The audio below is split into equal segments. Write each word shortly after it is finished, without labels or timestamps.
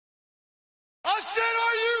I said,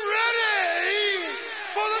 are you ready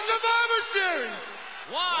for the Survivor Series?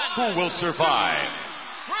 Who will survive?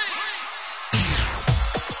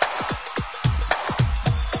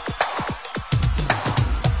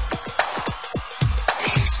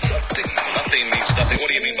 Nothing means nothing. What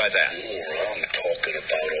do you mean by that? I'm talking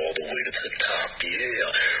about all the way to the top, yeah.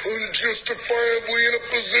 Unjustifiably in a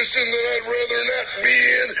position that I'd rather not be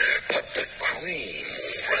in, but the cream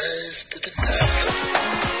will rise to the top.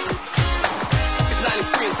 It's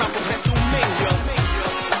 93 and time for WrestleMania.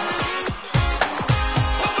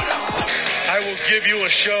 I will give you a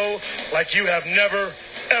show like you have never,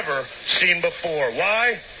 ever seen before.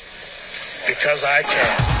 Why? Because I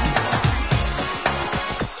can.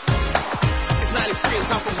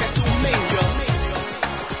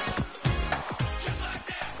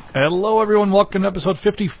 Hello, everyone. Welcome to episode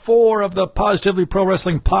 54 of the Positively Pro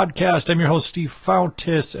Wrestling Podcast. I'm your host, Steve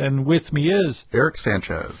Fountis, and with me is... Eric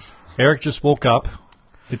Sanchez. Eric just woke up.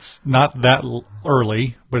 It's not that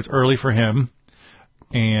early, but it's early for him,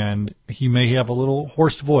 and he may have a little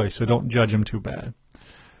hoarse voice, so don't judge him too bad.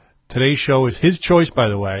 Today's show is his choice, by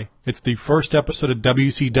the way. It's the first episode of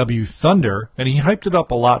WCW Thunder, and he hyped it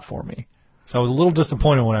up a lot for me. So I was a little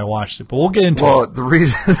disappointed when I watched it, but we'll get into it. Well, the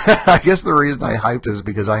reason, I guess the reason I hyped is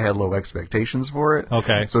because I had low expectations for it.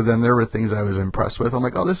 Okay. So then there were things I was impressed with. I'm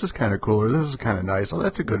like, oh, this is kind of cool, or this is kind of nice. Oh,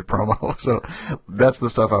 that's a good promo. So that's the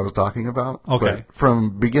stuff I was talking about. Okay. But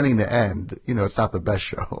from beginning to end, it's not the best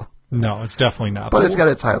show. No, it's definitely not. But it's got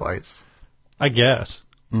its highlights. I guess.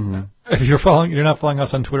 Mm-hmm. If you're not following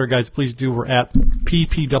us on Twitter, guys, please do. We're at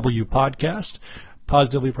PPW Podcast.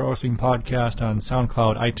 Positively Pro Wrestling Podcast on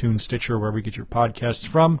SoundCloud, iTunes, Stitcher, wherever you get your podcasts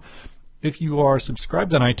from. If you are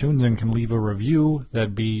subscribed on iTunes and can leave a review,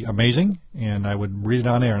 that'd be amazing, and I would read it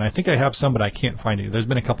on air. And I think I have some, but I can't find it. There's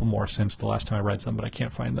been a couple more since the last time I read some, but I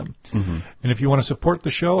can't find them. Mm-hmm. And if you want to support the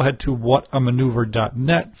show, head to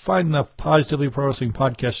whatamaneuver.net. Find the Positively Pro Wrestling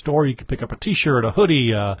Podcast store. You can pick up a T-shirt, a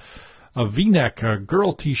hoodie, a V-neck, a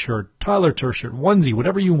girl T-shirt, Tyler T-shirt, onesie,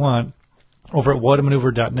 whatever you want, over at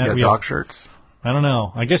whatamaneuver.net. Yeah, dog shirts. I don't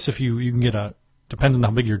know. I guess if you can get depends on how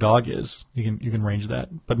big your dog is, you can range that.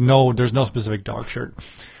 But no, there's no specific dog shirt.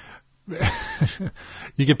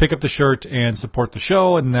 You can pick up the shirt and support the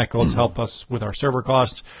show, and that goes help us with our server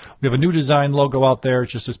costs. We have a new design logo out there.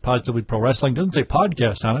 It's just as Positively Pro Wrestling. It doesn't say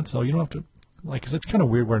podcast on it, so you don't have to, because it's kind of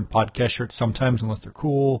weird wearing podcast shirts sometimes unless they're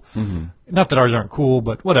cool. Mm-hmm. Not that ours aren't cool,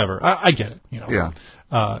 but whatever. I get it. Yeah.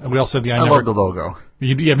 We also have the I love the logo.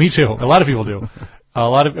 Yeah, me too. A lot of people do.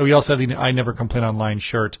 We also have the I Never Complain Online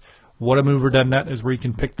shirt. Whatamaneuver.net is where you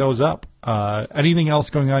can pick those up. Anything else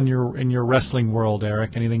going on in your wrestling world,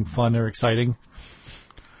 Eric? Anything fun or exciting?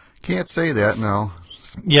 Can't say that, no.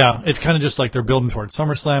 Yeah, it's kind of just like they're building towards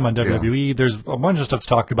SummerSlam on WWE. Yeah. There's a bunch of stuff to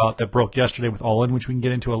talk about that broke yesterday with All In, which we can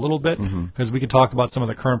get into a little bit, because we could talk about some of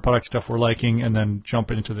the current product stuff we're liking and then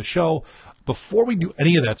jump into the show. Before we do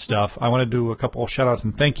any of that stuff, I want to do a couple of shout-outs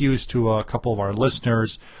and thank yous to a couple of our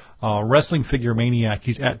listeners. Wrestling Figure Maniac,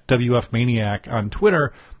 he's at WF Maniac on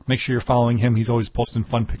Twitter. Make sure you're following him. He's always posting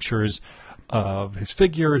fun pictures of his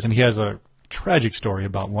figures, and he has a tragic story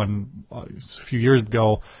about one a few years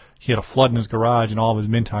ago. He had a flood in his garage, and all of his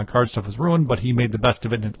Minton card stuff was ruined, but he made the best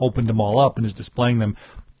of it and opened them all up and is displaying them.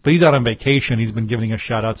 But he's out on vacation. He's been giving a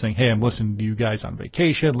shout-out saying, hey, I'm listening to you guys on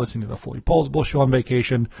vacation, listening to the Fully Posable show on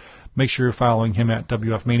vacation. Make sure you're following him at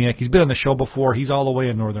WF Maniac. He's been on the show before. He's all the way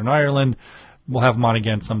in Northern Ireland. We'll have him on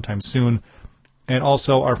again sometime soon. And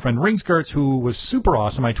also our friend Ring Skirts, who was super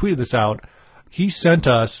awesome. I tweeted this out. He sent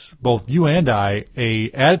us, both you and I,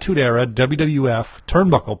 a Attitude Era WWF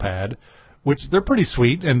turnbuckle pad, which they're pretty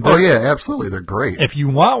sweet. And oh, yeah, absolutely. They're great. If you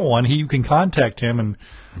want one, you can contact him,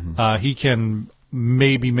 and he can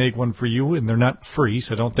maybe make one for you. And they're not free,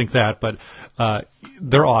 so don't think that. But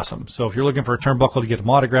they're awesome. So if you're looking for a turnbuckle to get them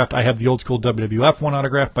autographed, I have the old school WWF one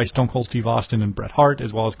autographed by Stone Cold Steve Austin and Bret Hart,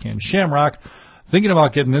 as well as Ken Shamrock. Thinking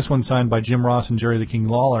about getting this one signed by Jim Ross and Jerry the King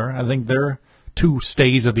Lawler. I think they're two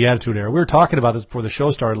stays of the Attitude Era. We were talking about this before the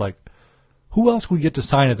show started, like, who else can we get to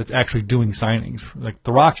sign it that's actually doing signings? Like,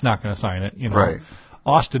 The Rock's not going to sign it, Right.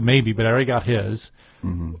 Austin maybe, but I already got his.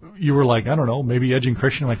 Mm-hmm. You were like, I don't know, maybe Edge and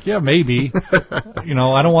Christian. I'm like, yeah, maybe. I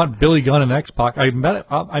don't want Billy Gunn and X-Pac. I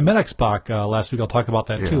met X-Pac last week. I'll talk about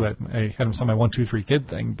that too. I had him sign my 1, 2, 3 kid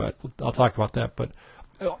thing, but I'll talk about that. But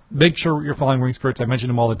make sure you're following Ring Skirts. I mention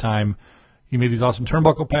him all the time. He made these awesome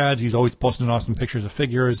turnbuckle pads. He's always posting awesome pictures of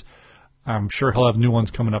figures. I'm sure he'll have new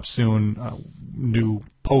ones coming up soon, new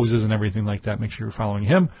poses and everything like that. Make sure you're following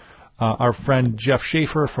him. Our friend Jeff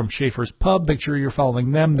Schaefer from Schaefer's Pub, make sure you're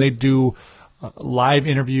following them. They do live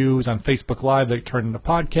interviews on Facebook Live that turn into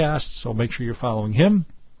podcasts, so make sure you're following him.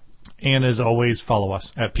 And as always, follow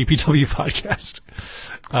us at PPW Podcast.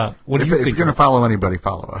 What do you think? If you're going to follow anybody,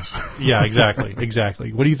 follow us. Yeah, exactly.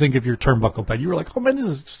 What do you think of your turnbuckle pad? You were like, oh man, this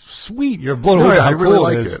is sweet. You're blown away by how really cool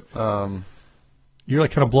like it is. You're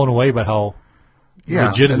like kind of blown away by how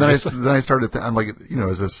legit and it is. then I started I'm like,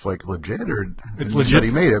 is this like legit or it's legit?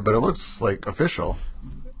 He made it, but it looks like official.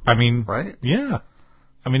 I mean, right? Yeah.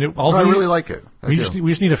 I mean, I really like it. We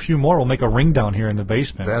just need a few more. We'll make a ring down here in the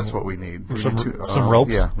basement. That's what we need. Some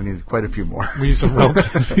ropes. Yeah, we need quite a few more. We need some ropes,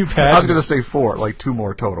 a few pads. I was going to say 4, like 2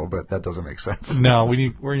 more total, but that doesn't make sense. No, we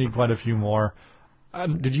need quite a few more.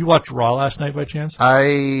 Did you watch Raw last night by chance?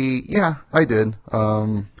 I did.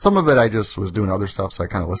 Some of it I just was doing other stuff, so I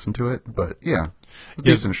kind of listened to it. But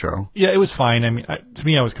decent show. Yeah, it was fine. I mean, to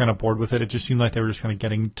me, I was kind of bored with it. It just seemed like they were just kind of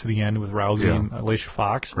getting to the end with Rousey and Alicia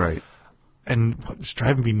Fox. Right. And what's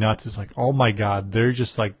driving me nuts is like, oh my God, they're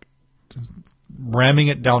just like ramming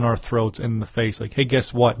it down our throats in the face. Like, hey,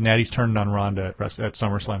 guess what? Natty's turning on Ronda at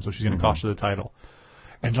SummerSlam, so she's going to cost her the title.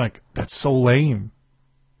 And like, that's so lame.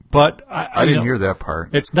 But I didn't hear that part.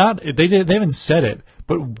 It's not. They haven't said it,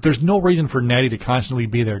 but there's no reason for Natty to constantly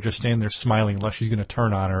be there, just standing there smiling, unless she's going to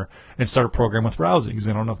turn on her and start a program with Rousey, because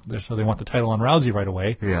they don't know. So they want the title on Rousey right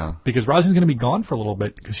away. Yeah. Because Rousey's going to be gone for a little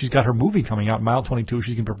bit because she's got her movie coming out, Mile 22.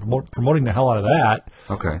 She's going to be promoting the hell out of that.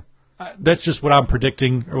 Okay. That's just what I'm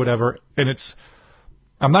predicting or whatever. And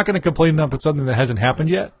I'm not going to complain about something that hasn't happened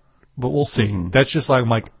yet, but we'll see. Mm-hmm. That's just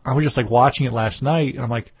like I was just like watching it last night, and I'm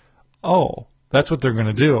like, oh. That's what they're going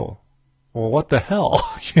to do. Well, what the hell?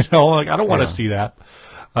 I don't want to see that.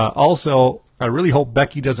 Also, I really hope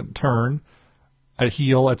Becky doesn't turn a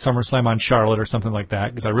heel at SummerSlam on Charlotte or something like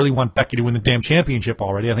that, because I really want Becky to win the damn championship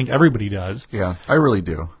already. I think everybody does. Yeah, I really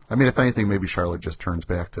do. I mean, if anything, maybe Charlotte just turns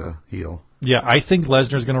back to heel. Yeah, I think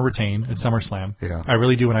Lesnar's going to retain at SummerSlam. Yeah. I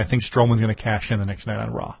really do, and I think Strowman's going to cash in the next night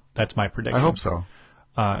on Raw. That's my prediction. I hope so.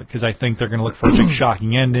 Because I think they're going to look for a big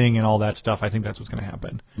shocking ending and all that stuff. I think that's what's going to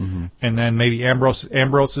happen. Mm-hmm. And then maybe Ambrose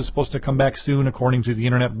is supposed to come back soon, according to the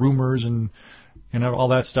internet rumors and all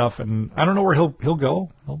that stuff. And I don't know where he'll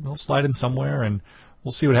go. He'll slide in somewhere, and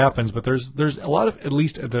we'll see what happens. But there's a lot of at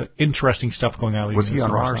least the interesting stuff going on. Was he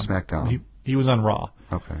on Raw or SmackDown? He was on Raw.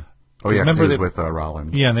 Okay. Oh yeah, because he was with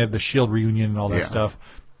Rollins. Yeah, and they had the Shield reunion and all that stuff.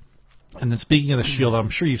 And then speaking of the Shield, I'm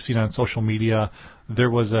sure you've seen on social media, there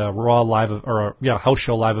was a Raw house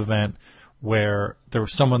show live event where there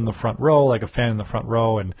was someone in the front row, like a fan in the front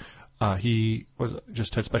row, and he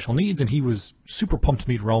had special needs, and he was super pumped to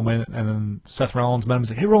meet Roman. And then Seth Rollins met him and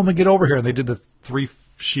said, "Hey Roman, get over here!" And they did the 3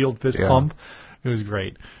 Shield fist pump. It was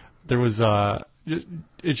great. There was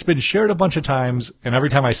it's been shared a bunch of times, and every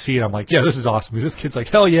time I see it, I'm like, yeah, this is awesome. Because this kid's like,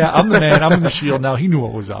 hell yeah, I'm the man. I'm in the Shield now. He knew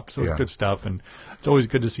what was up, so it's good stuff, and it's always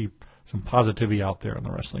good to see some positivity out there in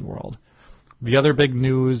the wrestling world. The other big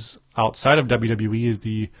news outside of WWE is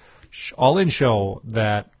the All-In show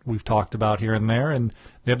that we've talked about here and there, and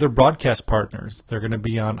they have their broadcast partners. They're going to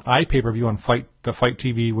be on iPay-per-view on Fight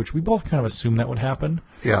TV, which we both kind of assumed that would happen.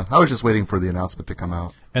 Yeah, I was just waiting for the announcement to come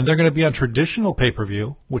out. And they're going to be on traditional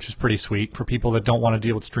pay-per-view, which is pretty sweet for people that don't want to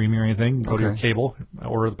deal with streaming or anything. Go to your cable,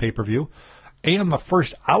 order the pay-per-view. And the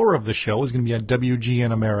first hour of the show is going to be on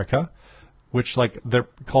WGN America, which they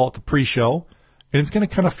call it the pre-show. And it's going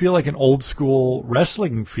to kind of feel like an old school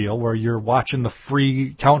wrestling feel where you're watching the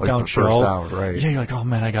free countdown like the show. First hour, right. Yeah, you're like, oh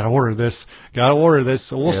man, I got to order this.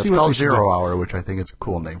 So we'll see it's what called we should 0 do. Hour, which I think is a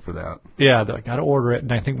cool name for that. Yeah, I got to order it.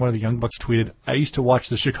 And I think one of the Young Bucks tweeted, I used to watch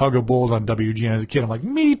the Chicago Bulls on WGN as a kid. I'm like,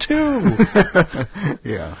 me too.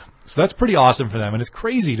 Yeah. So that's pretty awesome for them. And it's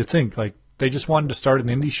crazy to think, they just wanted to start an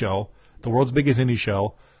indie show, the world's biggest indie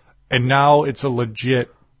show, and now it's a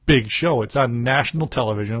legit big show. It's on national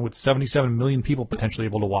television with 77 million people potentially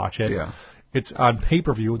able to watch it. Yeah. It's on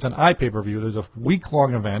pay-per-view. It's on iPay-per-view. There's a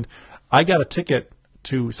week-long event. I got a ticket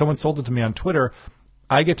someone sold it to me on Twitter.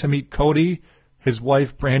 I get to meet Cody, his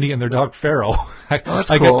wife Brandy, and their dog Pharaoh. That's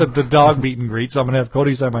I cool. get the dog meet and greet, so I'm going to have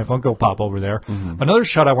Cody sign my Funko Pop over there. Mm-hmm. Another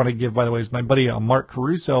shout I want to give, by the way, is my buddy Mark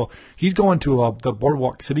Caruso. He's going to the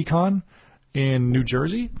Boardwalk City Con in New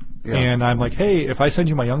Jersey. Yeah. And I'm like, hey, if I send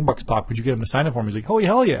you my Young Bucks Pop, could you get him to sign it for me? He's like, oh,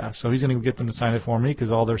 hell yeah. So he's going to get them to sign it for me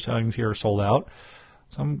because all their signings here are sold out.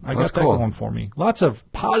 So I got that going for me. Lots of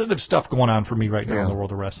positive stuff going on for me right now in the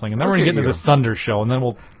world of wrestling. And then we're going to get into this Thunder show, and then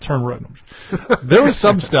we'll turn. There was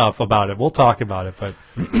some stuff about it. We'll talk about it. But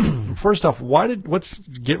first off, let's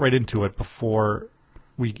get right into it before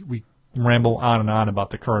we ramble on and on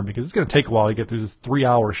about the current, because it's going to take a while to get through this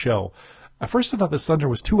 3-hour show. At first, I thought this Thunder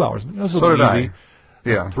was 2 hours. This was easy.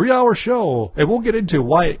 Yeah. 3-hour show. And we'll get into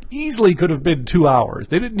why it easily could have been 2 hours.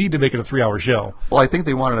 They didn't need to make it a 3-hour show. Well, I think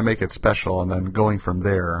they wanted to make it special, and then going from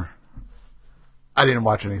there, I didn't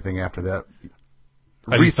watch anything after that.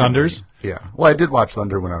 Thunders? Yeah. Well, I did watch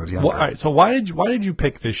Thunder when I was younger. Well, all right, so why did you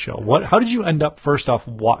pick this show? How did you end up, first off,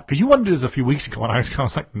 because you wanted to do this a few weeks ago, and I was kind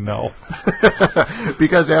of like, no.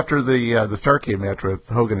 Because after the Starrcade match with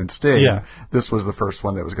Hogan and Sting, Yeah. this was the first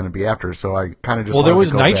one that was going to be after, so I kind of just Well, there wanted was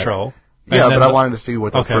to go Nitro. back. Yeah, and but then I wanted to see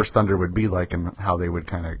what the Okay. first Thunder would be like and how they would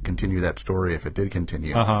kind of continue that story if it did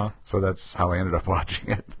continue. Uh-huh. So that's how I ended up watching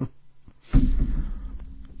it.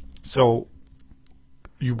 So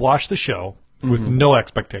you watch the show with no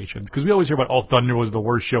expectations, because we always hear about, Thunder was the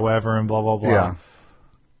worst show ever and blah, blah, blah. Yeah.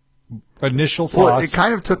 Initial Well, thoughts? it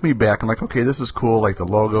kind of took me back. I'm like, okay, this is cool, like the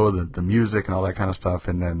logo, the music, and all that kind of stuff.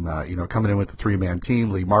 And then, coming in with the 3-man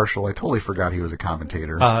team, Lee Marshall, I totally forgot he was a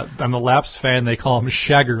commentator. I'm a Laps fan. They call him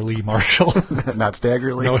Shagger Lee Marshall. Not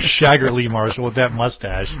Stagger Lee? No, Shagger Lee Marshall with that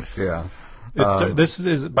mustache. Yeah. This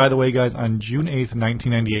is, by the way, guys, on June 8th,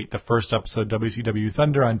 1998, the first episode of WCW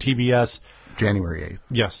Thunder on TBS. January 8th.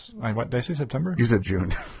 Yes. Did I say September? You said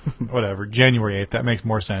June. Whatever. January 8th. That makes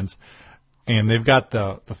more sense. And they've got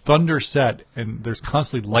the Thunder set, and there's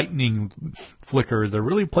constantly lightning flickers. They're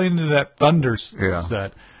really playing into that Thunder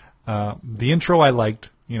set. The intro I liked,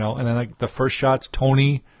 and then like the first shots,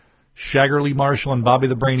 Tony, Shagger Lee Marshall, and Bobby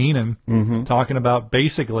the Brain Heenan talking about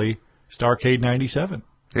basically Starrcade 97.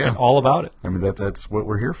 Yeah. And all about it. I mean, that's what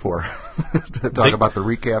we're here for, to talk about the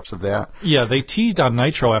recaps of that. Yeah, they teased on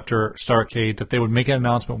Nitro after Starrcade that they would make an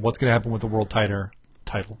announcement what's going to happen with the world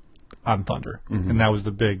title on Thunder. And that was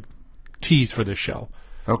the big tease for this show.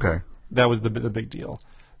 Okay. That was the big deal.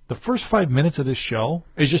 The first 5 minutes of this show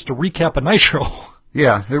is just a recap of Nitro.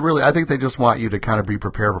 Yeah, I think they just want you to kind of be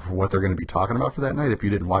prepared for what they're going to be talking about for that night if you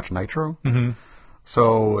didn't watch Nitro. Mm-hmm.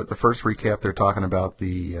 So at the first recap, they're talking about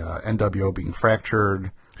the NWO being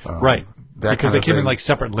fractured. Right. Because they came in like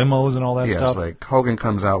separate limos and all that stuff. It's like Hogan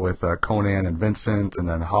comes out with Conan and Vincent, and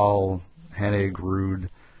then Hall, Hennig, Rude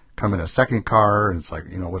come in a second car, and it's like,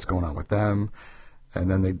 what's going on with them? And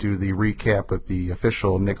then they do the recap with the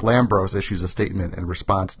official. Nick Lambros issues a statement in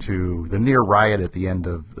response to the near riot at the end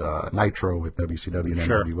of Nitro with WCW and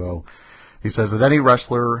NWO. He says that any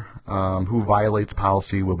wrestler who violates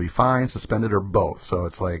policy will be fined, suspended, or both. So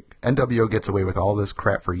it's like NWO gets away with all this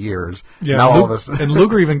crap for years. Yeah, now all of a sudden, and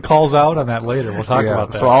Luger even calls out on that later. We'll talk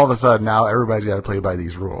about that. So all of a sudden now everybody's got to play by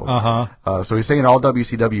these rules. So he's saying all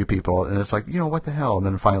WCW people, and it's like, what the hell? And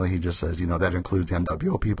then finally he just says, that includes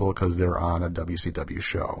NWO people because they're on a WCW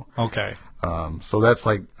show. Okay. So that's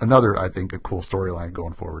like another, I think, a cool storyline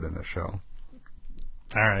going forward in this show.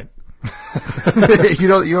 All right. You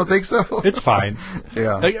don't think so? It's fine.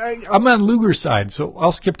 Yeah. I'm on Luger's side, so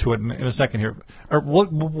I'll skip to it in a second here. Or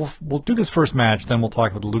we'll do this first match, then we'll talk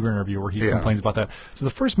about the Luger interview where he complains about that. So the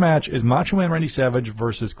first match is Macho Man Randy Savage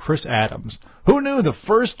versus Chris Adams. Who knew? The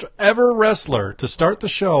first ever wrestler to start the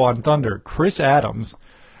show on Thunder, Chris Adams.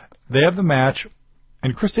 They have the match,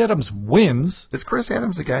 and Chris Adams wins. Is Chris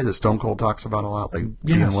Adams the guy that Stone Cold talks about a lot, like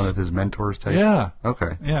being one of his mentors type? Yeah.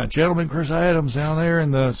 Okay. Yeah, gentleman Chris Adams down there in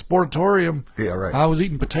the sportatorium. Yeah, right. I was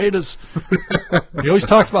eating potatoes. He always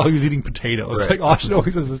talks about how he was eating potatoes. Right. Like Austin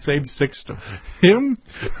always has the same six. Him,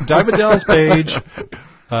 Diamond Dallas Page,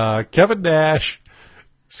 Kevin Nash,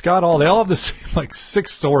 Scott Hall. They all have the same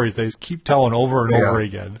 6 stories they just keep telling over and over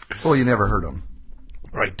again. Well, you never heard them.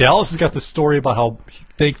 Right. Dallas has got the story about how he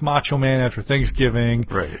thanked Macho Man after Thanksgiving.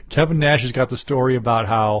 Right. Kevin Nash has got the story about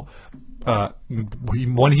how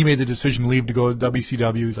when he made the decision to leave to go to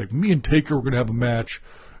WCW, he's like, me and Taker were going to have a match,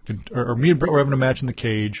 or me and Bret were having a match in the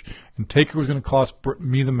cage, and Taker was going to cost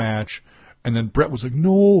me the match. And then Bret was like,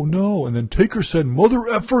 no. And then Taker said, mother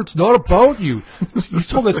effort's not about you. He's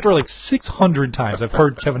told that story 600 times. I've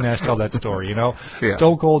heard Kevin Nash tell that story, Yeah.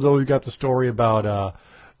 Stone Cold's always got the story about,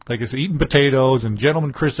 like I said, eating potatoes and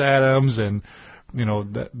gentleman Chris Adams and,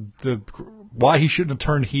 why he shouldn't have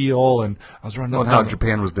turned heel. And I was running up. How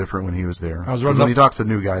Japan was different when he was there. When he talks to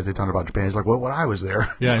new guys, they talk about Japan. He's like, well, when I was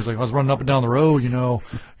there. Yeah, he's like, I was running up and down the road,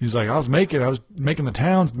 He's like, I was making the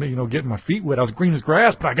towns, getting my feet wet. I was green as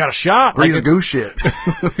grass, but I got a shot. Green as goose shit.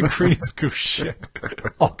 Green as goose shit.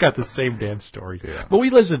 All got the same damn story. Yeah. But we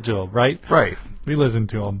listened to him, right? Right. We listened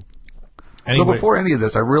to him. Anyway. So before any of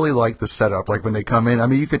this, I really like the setup. Like when they come in, I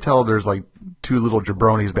mean, you could tell there's 2 little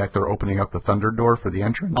jabronis back there opening up the Thunder door for the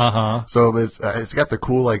entrance. So it's got the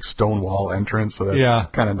cool stone wall entrance. So that's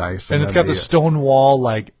kind of nice. And it's got the stone wall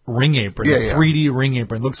ring apron, the 3D ring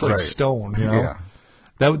apron. It looks like stone. Yeah.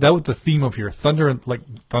 That was the theme of here. Thunder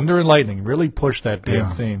and lightning really pushed that damn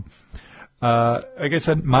theme. Like I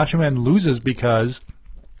said, Macho Man loses because,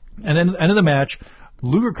 and then at the end of the match,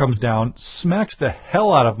 Luger comes down, smacks the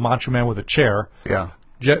hell out of Macho Man with a chair. Yeah.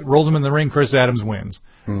 Rolls him in the ring. Chris Adams wins.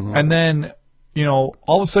 Mm-hmm. And then, all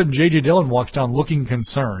of a sudden, J.J. Dillon walks down looking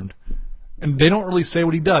concerned. And they don't really say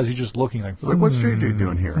what he does. He's just looking like what's JJ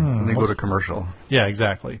doing here? And they go to commercial. Yeah,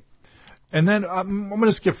 exactly. And then I'm going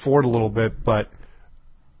to skip forward a little bit, but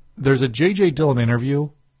there's a J.J. Dillon interview,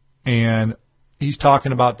 and he's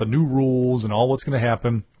talking about the new rules and all what's going to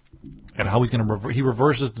happen and how he's going to he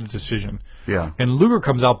reverses the decision. Yeah. And Luger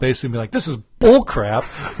comes out basically and be like, this is bullcrap.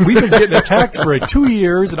 We've been getting attacked for 2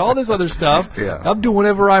 years and all this other stuff. Yeah. I'm doing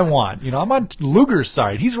whatever I want. I'm on Luger's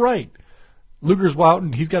side. He's right. Luger's out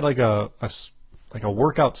and he's got like a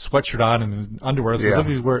workout sweatshirt on and his underwear. So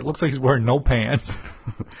it looks like he's wearing no pants.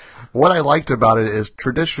 What I liked about it is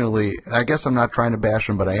traditionally, and I guess I'm not trying to bash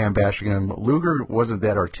him, but I am bashing him, Luger wasn't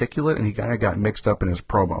that articulate, and he kind of got mixed up in his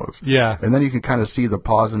promos. Yeah. And then you can kind of see the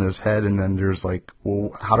pause in his head, and then there's like,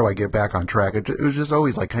 well, how do I get back on track? It was just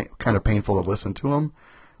always like kind of painful to listen to him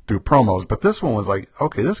do promos. But this one was like,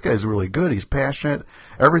 okay, this guy's really good. He's passionate.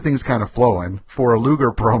 Everything's kind of flowing for a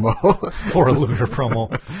Luger promo.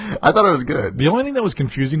 I thought it was good. The only thing that was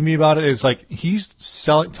confusing to me about it is like he's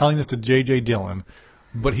telling this to J.J. Dillon,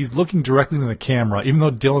 but he's looking directly into the camera, even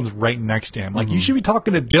though Dillon's right next to him. Like, you should be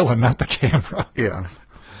talking to Dillon, not the camera. Yeah.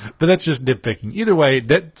 But that's just nitpicking. Either way,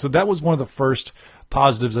 that was one of the first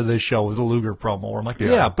positives of this show was the Luger promo. Where I'm like,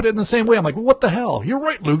 yeah, but in the same way, I'm like, well, what the hell? You're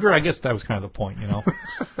right, Luger. I guess that was kind of the point,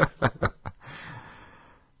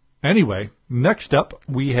 Anyway, next up,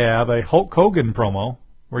 we have a Hulk Hogan promo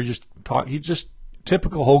where he's just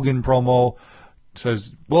typical Hogan promo,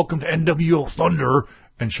 says, welcome to NWO Thunder.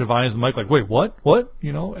 And Schiavone's mic like, wait, what?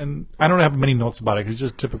 And I don't have many notes about it. It's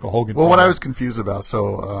just typical Hogan. Well, what I was confused about,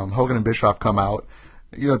 so Hogan and Bischoff come out,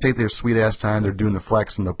 take their sweet-ass time. They're doing the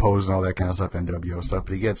flex and the pose and all that kind of stuff, NWO stuff.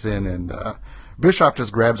 But he gets in, and Bischoff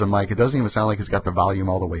just grabs a mic. It doesn't even sound like he's got the volume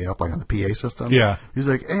all the way up, like on the PA system. Yeah. He's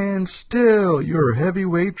like, and still, you're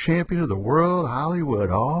heavyweight champion of the world, Hollywood,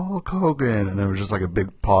 Hulk Hogan. And there was just like a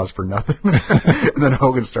big pause for nothing. And then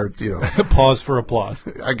Hogan starts, Pause for applause.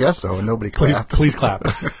 I guess so, and nobody clapped. Please clap.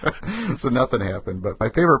 So nothing happened. But my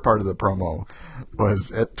favorite part of the promo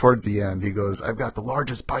was towards the end. He goes, I've got the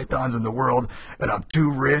largest pythons in the world, and I'm too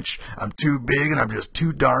rich, I'm too big, and I'm just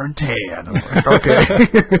too darn tan. I'm like,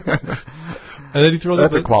 okay. And then he throws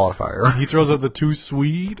That's a qualifier. He throws out the Too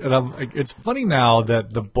Sweet, and it's funny now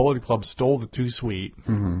that the Bullet Club stole the Too Sweet,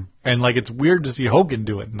 and it's weird to see Hogan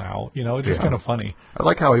do it now. It's just kind of funny. I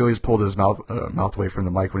like how he always pulled his mouth away from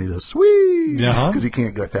the mic when he does sweet, because he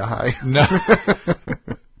can't get that high. No.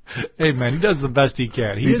 Hey man, he does the best he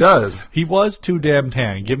can. He does. He was too damn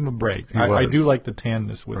tan. Give him a break. I do like the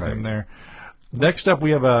tanness with him there. Next up,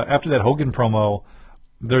 we have after that Hogan promo.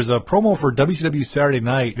 There's a promo for WCW Saturday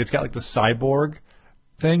Night. It's got like the cyborg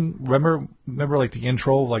thing. Remember like the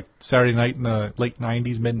intro, like Saturday Night in the late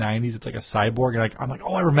 '90s, mid '90s. It's like a cyborg, and I'm like,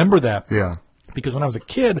 oh, I remember that. Yeah. Because when I was a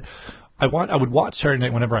kid, I would watch Saturday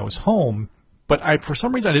Night whenever I was home, but for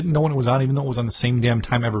some reason I didn't know when it was on, even though it was on the same damn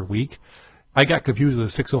time every week. I got confused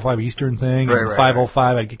with the 6:05 Eastern thing, and 5:05.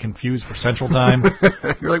 I'd get confused for Central Time.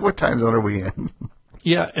 You're like, what time zone are we in?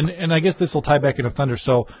 Yeah, and I guess this will tie back into Thunder.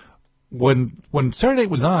 So when Saturday Night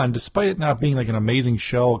was on, despite it not being like an amazing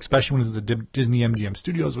show, especially when it was at the Disney MGM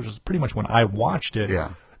Studios, which was pretty much when I watched it,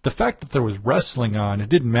 the fact that there was wrestling on, it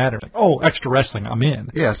didn't matter. Like, oh, extra wrestling, I'm in.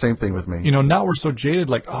 Yeah, same thing with me. Now we're so jaded,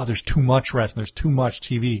 like, oh, there's too much wrestling, there's too much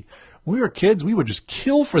TV. When we were kids, we would just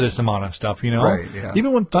kill for this amount of stuff, Right, yeah.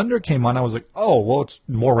 Even when Thunder came on, I was like, oh, well, it's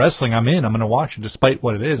more wrestling. I'm in. I'm going to watch it despite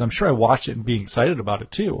what it is. I'm sure I watched it and being excited about it,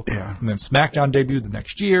 too. Yeah. And then SmackDown debuted the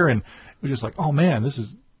next year, and it was just like, oh, man, this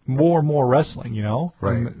is more and more wrestling,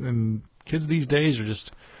 Right. And kids these days are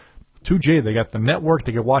just too jaded. They got the network.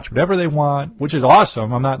 They can watch whatever they want, which is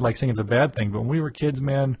awesome. I'm not, saying it's a bad thing, but when we were kids,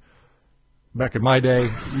 man, back in my day,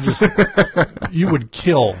 you would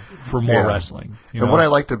kill for more wrestling. And what I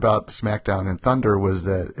liked about SmackDown and Thunder was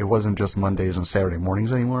that it wasn't just Mondays and Saturday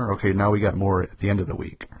mornings anymore. Okay, now we got more at the end of the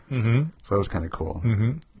week. Mm-hmm. So that was kind of cool.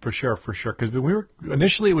 Mm-hmm. For sure. Because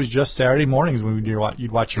initially it was just Saturday mornings when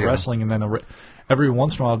you'd watch your wrestling, and then every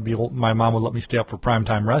once in a while my mom would let me stay up for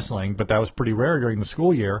primetime wrestling, but that was pretty rare during the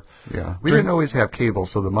school year. Yeah, we didn't always have cable,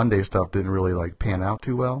 so the Monday stuff didn't really pan out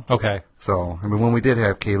too well. Okay. So when we did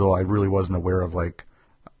have cable, I really wasn't aware of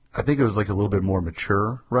I think it was a little bit more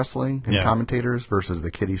mature wrestling and commentators versus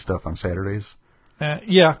the kiddie stuff on Saturdays.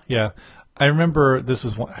 Yeah. I remember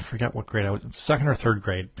I forgot what grade I was, second or third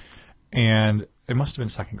grade, and it must have been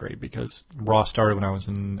second grade because Raw started when I was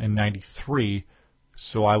in 93,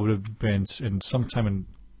 so I would have been sometime in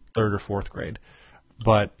third or fourth grade.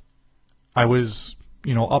 But I was,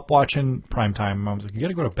 up watching primetime, and I was like, you got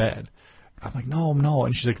to go to bed. I'm like, no.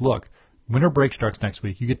 And she's like, look, winter break starts next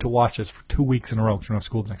week. You get to watch this for 2 weeks in a row because you don't have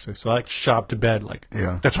school the next week. So I shot up to bed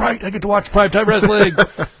that's right, I get to watch primetime wrestling.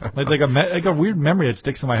 like a weird memory that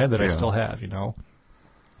sticks in my head that I still have,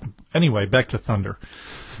 Anyway, back to Thunder.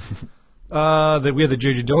 We had the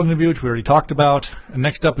J.J. Dillon interview, which we already talked about. And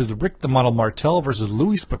next up is Rick the Model Martel versus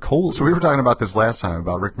Louis Spicolli. So we were talking about this last time,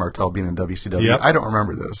 about Rick Martel being in WCW. Yep. I don't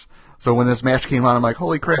remember this. So when this match came on, I'm like,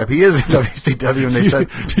 holy crap, he is in WCW. And they said...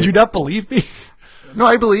 Did you not believe me? No,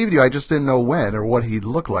 I believed you. I just didn't know when or what he'd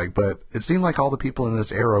look like. But it seemed like all the people in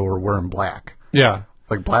this era were wearing black. Yeah.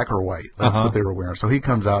 Like black or white. That's what they were wearing. So he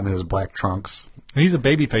comes out in his black trunks. And he's a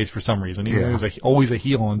babyface for some reason. He was always a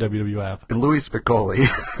heel in WWF. And Louis Spicolli.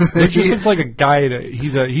 He just looks like a guy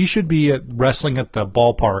he should be wrestling at the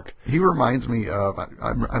ballpark. He reminds me of, I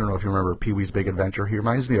don't know if you remember Pee-wee's Big Adventure. He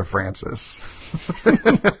reminds me of Francis.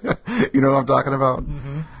 You know what I'm talking about?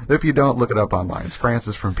 Mm-hmm. If you don't, look it up online. It's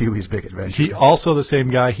Francis from Pee-wee's Big Adventure. He also the same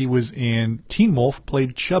guy. He was in Teen Wolf,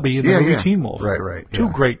 played Chubby in the movie Teen Wolf. Right. Two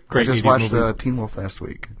great I just watched movies. Teen Wolf last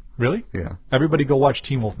week. Really? Yeah. Everybody go watch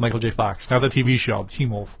Teen Wolf, Michael J. Fox. Not the TV show,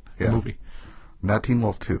 Teen Wolf, the movie. Not Teen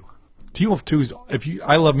Wolf 2. Teen Wolf 2 is,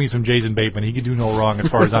 I love me some Jason Bateman. He could do no wrong as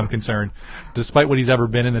far as I'm concerned. Despite what he's ever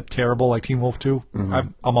been in, a terrible like Teen Wolf 2,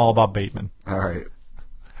 I'm all about Bateman. All right.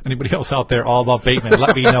 Anybody else out there all about Bateman,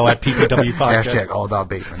 let me know at PPW Podcast. Hashtag all about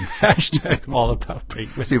Bateman. Hashtag all about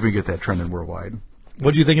Bateman. See if we can get that trending worldwide.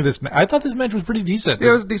 What do you think of this match? I thought this match was pretty decent. Yeah,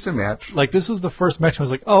 it was a decent match. Like, this was the first match I was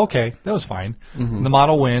like, oh, okay, that was fine. Mm-hmm. The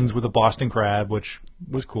Model wins with a Boston Crab, which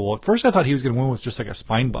was cool. At first I thought he was going to win with just like a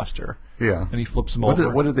spine buster. Yeah. And he flips him over.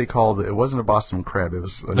 What did they call it? It wasn't a Boston Crab. It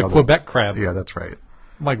was the Quebec Crab. Yeah, that's right.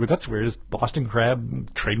 I'm like, well, that's weird. Is Boston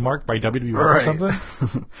Crab trademarked by WWF or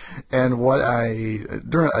something? And what I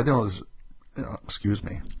think it was, excuse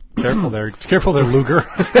me. Careful there, Luger.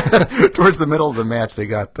 Towards the middle of the match, they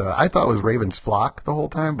got, I thought it was Raven's Flock the whole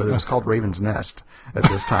time, but it was called Raven's Nest at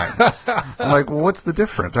this time. I'm like, well, what's the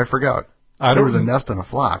difference? I forgot. There was a nest and a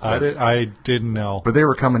flock. I didn't know. But they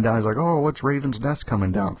were coming down. He's like, oh, what's Raven's Nest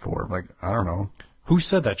coming down for? I'm like, I don't know. Who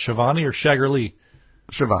said that, Shivani or Shagger Lee?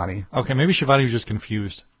 Shivani. Okay, maybe Shivani was just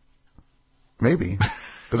confused. Maybe.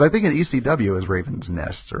 Because I think in ECW is Raven's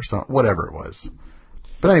Nest or something, whatever it was.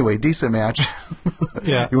 But anyway, decent match.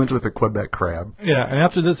 Yeah. He went with the Quebec Crab. Yeah, and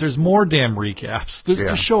after this, there's more damn recaps. This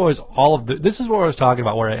just shows all of the... This is what I was talking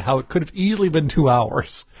about, how it could have easily been 2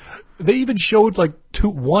 hours. They even showed, like,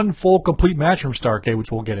 one full, complete match from Starrcade,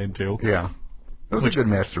 which we'll get into. Yeah. It was a good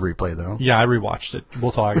match to replay, though. Yeah, I rewatched it.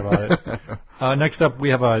 We'll talk about it. Next up,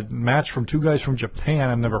 we have a match from 2 guys from Japan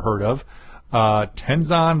I've never heard of.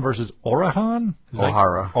 Tenzan versus Orahan?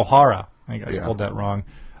 Ohara. Ohara. I think I spelled that wrong.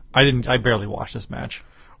 I barely watched this match.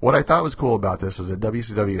 What I thought was cool about this is that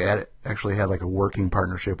WCW actually had like a working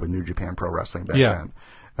partnership with New Japan Pro Wrestling back then.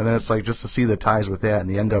 And then it's like just to see the ties with that and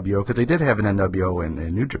the NWO, because they did have an NWO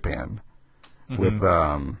in New Japan with,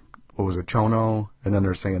 what was it, Chono? And then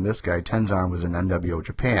they're saying this guy, Tenzan, was in NWO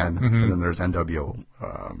Japan, and then there's NWO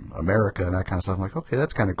America and that kind of stuff. I'm like, okay,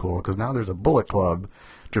 that's kind of cool, because now there's a Bullet Club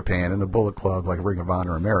Japan and a Bullet Club like Ring of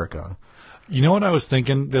Honor America. You know what I was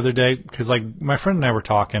thinking the other day? Because like my friend and I were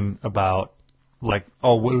talking about like,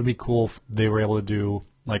 oh, what would be cool if they were able to do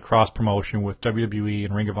like cross promotion with WWE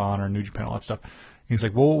and Ring of Honor and New Japan, all that stuff. And he's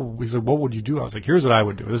like, what would you do? I was like, here's what I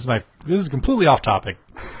would do. This is completely off topic,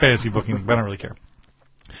 fantasy booking, but I don't really care.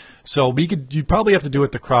 So you'd probably have to do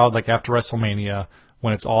it the crowd like after WrestleMania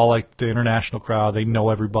when it's all like the international crowd, they know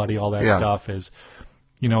everybody, all that stuff is.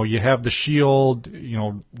 You have the Shield,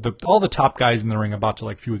 all the top guys in the ring about to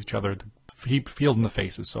like feud with each other. He feels in the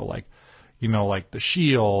faces, so like, like the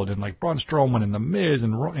Shield and like Braun Strowman and the Miz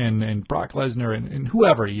and Brock Lesnar and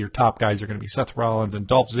whoever your top guys are going to be, Seth Rollins and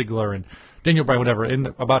Dolph Ziggler and Daniel Bryan, whatever,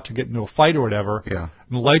 about to get into a fight or whatever. Yeah.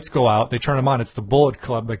 And the lights go out, they turn them on. It's the Bullet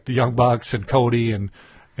Club, like the Young Bucks and Cody and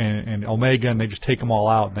Omega, and they just take them all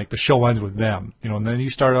out. And like the show ends with them, and then you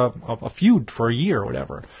start a feud for a year or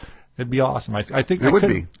whatever. It'd be awesome. I think it would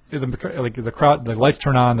be. Like the crowd, the lights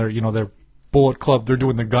turn on. They're Bullet Club. They're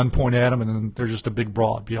doing the gun point at them, and then there's just a big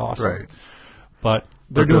brawl. It'd be awesome. Right. But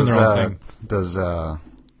they're doing their own thing. Does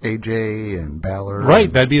AJ and Balor?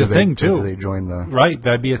 Right. That'd be a thing too. Do they join the? Right.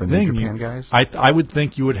 That'd be a thing. New Japan guys. I would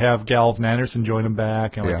think you would have Gallows and Anderson join him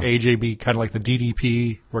back, and like AJ be kind of like the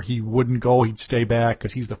DDP, where he wouldn't go, he'd stay back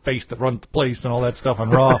because he's the face that runs the place and all that stuff on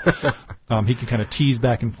Raw. He can kind of tease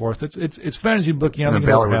back and forth. It's fantasy booking. And then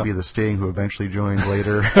Balor would be the Sting who eventually joins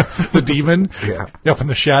later. The Demon. Yeah. Up in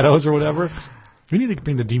the shadows or whatever. We need to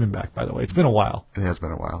bring the Demon back, by the way. It's been a while. It has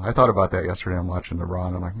been a while. I thought about that yesterday. I'm watching the Raw,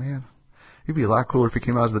 and I'm like, man, he'd be a lot cooler if he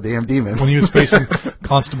came out as the damn Demon. When he was facing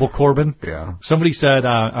Constable Corbin. Yeah. Somebody said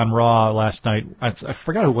on Raw last night, I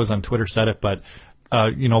forgot who was on Twitter said it, but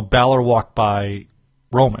Balor walked by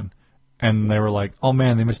Roman, and they were like, "Oh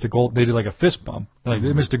man, they missed a gold." They did like a fist bump. Like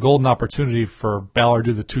they missed a golden opportunity for Balor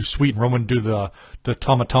to do the too sweet, and Roman do the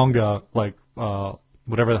Tamatonga, like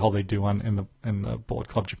whatever the hell they do in the Bullet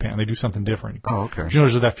Club Japan. They do something different. Oh, okay. Do you know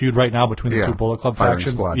there's that feud right now between the two Bullet Club Firing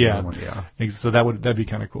factions? Squad, yeah. yeah. So that'd be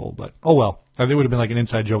kind of cool. But oh well, it would have been like an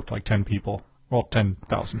inside joke to like 10 people. Well,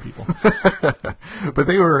 10,000 people. But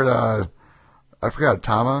they were, I forgot,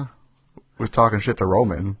 Tama was talking shit to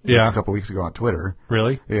Roman a couple weeks ago on Twitter.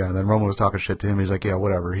 Really? Yeah, and then Roman was talking shit to him. He's like, yeah,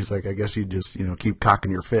 whatever. He's like, I guess you just, keep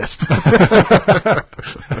cocking your fist. I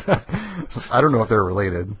don't know if they're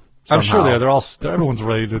related. Somehow. I'm sure they are. Everyone's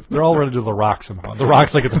related. They're all related to The Rock somehow. The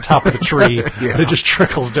Rock's like at the top of the tree. And it just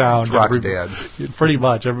trickles down. It's Rock's dad. Pretty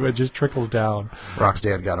much. Everybody just trickles down. Rock's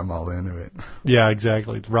dad got them all into it. Yeah,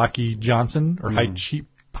 exactly. Rocky Johnson or High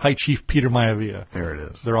Chief Peter Maivia. There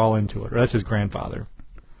it is. They're all into it. Or that's his grandfather.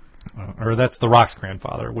 Or that's The Rock's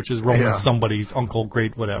grandfather, which is Roman somebody's uncle,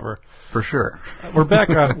 great, whatever. For sure. We're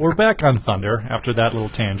back on Thunder after that little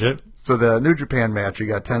tangent. So the New Japan match, you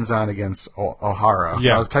got Tenzan against O'Hara.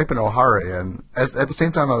 Yeah. I was typing O'Hara in. At the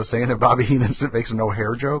same time I was saying that Bobby Heenan makes an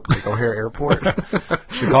O'Hare joke, like O'Hare Airport.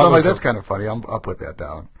 So I'm like, that's kind of funny. I'll put that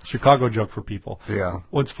down. Chicago joke for people. Yeah.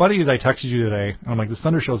 What's funny is I texted you today, and I'm like, the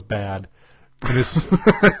Thunder show's bad. And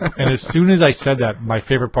as soon as I said that, my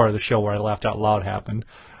favorite part of the show where I laughed out loud happened.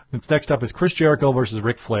 It's next up is Chris Jericho versus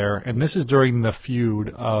Ric Flair, and this is during the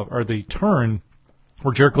feud, or the turn,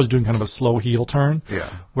 where Jericho's doing kind of a slow heel turn,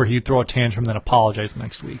 where he'd throw a tantrum and then apologize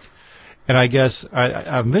next week. And I guess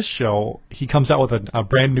on this show, he comes out with a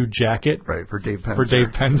brand new jacket. Right, for Dave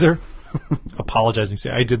Penzer. Apologizing,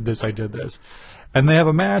 saying, I did this. And they have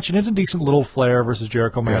a match, and it's a decent little Flair versus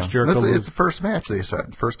Jericho match. Jericho it's the first match, they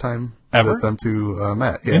said. First time ever? that them two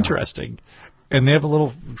met. Yeah. Interesting. And they have a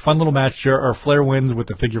fun little match. Flair wins with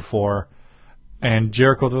the figure 4. And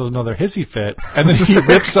Jericho throws another hissy fit, and then he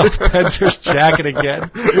rips off Penzer's jacket again.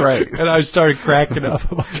 Right. And I started cracking up.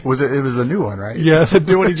 It was the new one, right? Yeah, the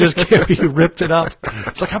new one he just gave me. He ripped it up.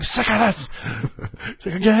 It's like, I'm sick of this. It's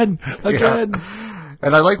like, again. Yeah.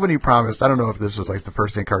 And I like when he promised, I don't know if this was like the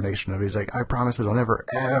first incarnation of it, he's like, I promise it'll never,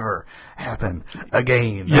 ever happen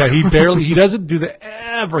again. Yeah, he doesn't do the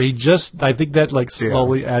ever. He just, I think that like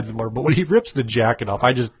slowly adds more. But when he rips the jacket off,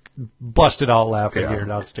 I just busted out laughing here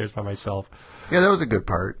downstairs by myself. Yeah, that was a good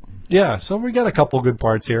part. Yeah, so we got a couple good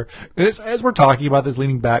parts here. As we're talking about this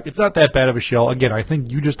leaning back, it's not that bad of a show. Again, I think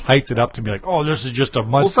you just hyped it up to be like, oh, this is just a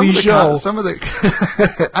must-see show. Some of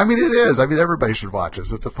the I mean, it is. I mean, everybody should watch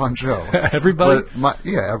this. It's a fun show. Everybody?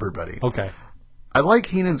 Everybody. Okay. I like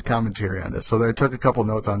Heenan's commentary on this, so I took a couple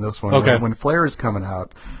notes on this one. Okay. When Flair is coming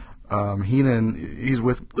out, Heenan, he's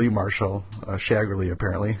with Lee Marshall, Shagger Lee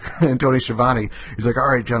apparently, and Tony Schiavone. He's like, all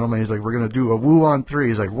right, gentlemen. He's like, we're going to do a woo on 3.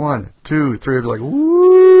 He's like, 1, 2, 3. I'd be like,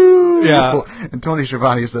 woo. Yeah. And Tony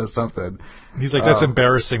Schiavone says something. He's like, that's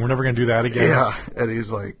embarrassing. We're never going to do that again. Yeah. And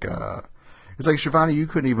he's like, Schiavone, you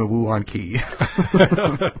couldn't even woo on key.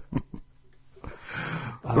 But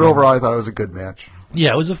overall, I thought it was a good match.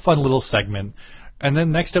 Yeah, it was a fun little segment. And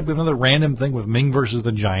then next up, we have another random thing with Ming versus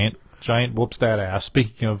the Giant. Giant whoops that ass.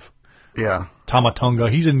 Speaking of Tamatonga,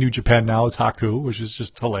 he's in New Japan now as Haku, which is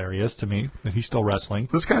just hilarious to me that he's still wrestling.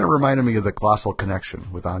 This kind of reminded me of the Colossal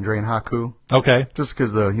Connection with Andre and Haku. Okay. Just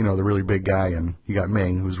because the really big guy, and you got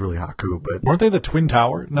Ming, who's really Haku. But weren't they the Twin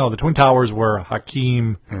Towers? No, the Twin Towers were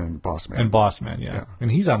Hakeem and Bossman. Yeah.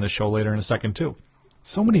 And he's on this show later in a second, too.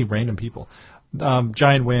 So many random people.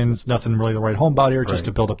 Giant wins. Nothing really to write home about here, just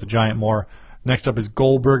to build up the Giant more. Next up is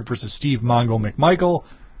Goldberg versus Steve Mongo McMichael.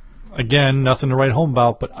 Again, nothing to write home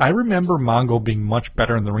about, but I remember Mongo being much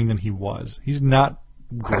better in the ring than he was. He's not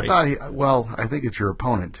great. I think it's your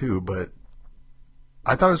opponent too, but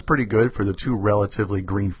I thought it was pretty good for the two relatively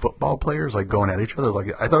green football players, like going at each other.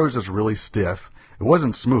 Like I thought it was just really stiff. It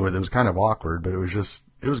wasn't smooth. It was kind of awkward, but it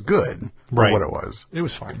was good for what it was. It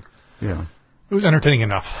was fine. Yeah. It was entertaining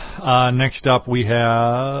enough. Next up, we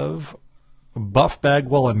have Buff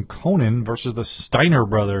Bagwell and Conan versus the Steiner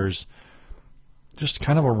brothers. Just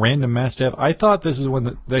kind of a random match to have. I thought this is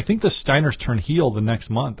when I think the Steiners turn heel the next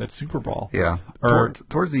month at Super Bowl. Yeah.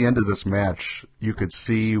 Towards the end of this match, you could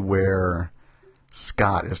see where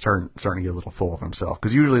Scott is starting to get a little full of himself.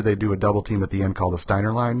 Because usually they do a double team at the end called the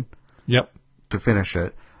Steiner line. Yep. To finish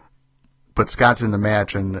it. But Scott's in the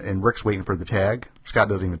match, and Rick's waiting for the tag. Scott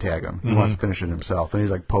doesn't even tag him. He wants to finish it himself. And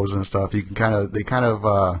he's like posing and stuff. They kind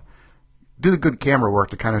of do the good camera work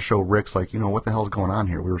to kind of show Rick's like, what the hell's going on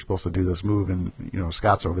here? We were supposed to do this move, and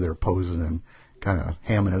Scott's over there posing and kind of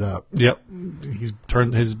hamming it up. Yep. He's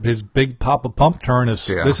turned his Big Papa Pump turn is,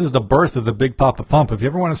 this is the birth of the Big Papa Pump. If you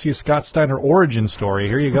ever want to see a Scott Steiner origin story,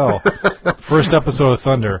 here you go. First episode of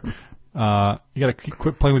Thunder. You got to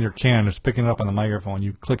quit playing with your can. Just picking it up on the microphone.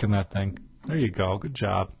 You click on that thing. There you go. Good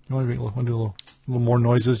job. You want to do a little more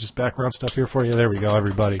noises, just background stuff here for you? There we go,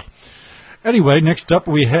 everybody. Anyway, next up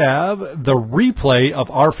we have the replay of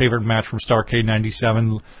our favorite match from Starrcade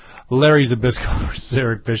 97, Larry Zbyszko versus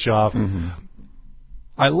Eric Bischoff. Mm-hmm.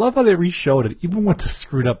 I love how they re-showed it, even with the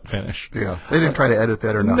screwed-up finish. Yeah, they didn't try to edit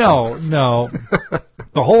that or nothing. No.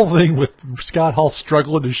 The whole thing with Scott Hall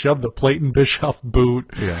struggling to shove the plate in Bischoff's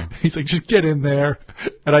boot. Yeah. He's like, just get in there.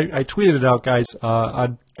 And I tweeted it out, guys,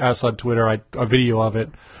 on Twitter, a video of it.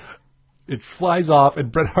 It flies off,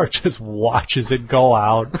 and Bret Hart just watches it go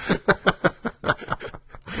out.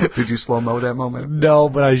 Did you slow-mo that moment? No,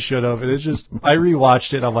 but I should have. And it's just, I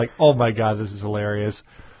rewatched it, and I'm like, oh my God, this is hilarious.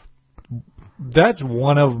 That's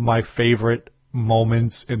one of my favorite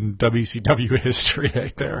moments in WCW history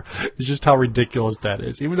right there. It's just how ridiculous that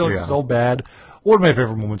is. Even though it's so bad, one of my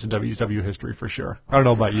favorite moments in WCW history for sure. I don't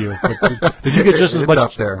know about you, but did you get just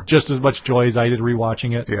as much joy as I did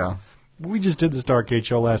rewatching it? Yeah. We just did the Starrcade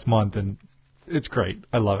show last month, and it's great.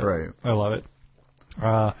 I love it. Right. I love it.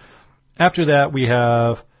 After that, we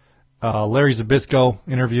have Larry Zbyszko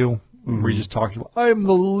interview. Mm-hmm. Where he just talks about, I'm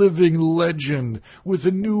the living legend with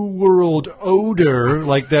a new world odor,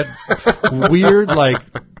 like that weird,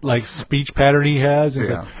 like speech pattern he has. And,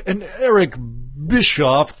 like, and Eric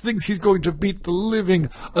Bischoff thinks he's going to beat the living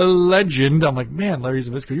legend. I'm like, man, Larry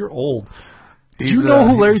Zbyszko, you're old. Did you know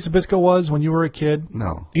who Larry Zbyszko was when you were a kid?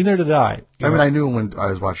 No. Neither did I. I mean, I knew him when I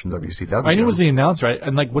was watching WCW. I knew he was the announcer. Right?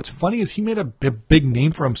 And what's funny is he made a big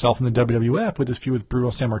name for himself in the WWF with his feud with Bruno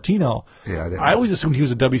Sammartino. Yeah, I always assumed he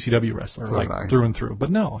was a WCW wrestler, through and through. But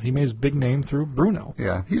no, he made his big name through Bruno.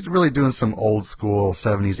 Yeah, he's really doing some old school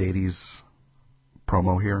 70s, 80s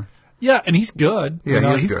promo here. Yeah, and he's good.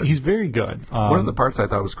 Yeah, he's good. He's very good. One of the parts I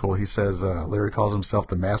thought was cool, he says Larry calls himself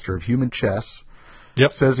the master of human chess.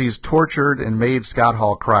 Yep. Says he's tortured and made Scott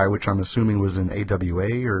Hall cry, which I'm assuming was in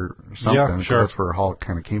AWA or something. Yeah, sure. That's where Hall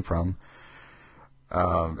kind of came from.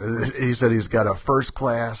 He said he's got a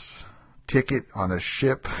first-class ticket on a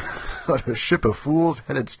ship of fools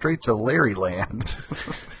headed straight to Larry Land.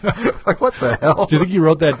 Like, what the hell? Do you think he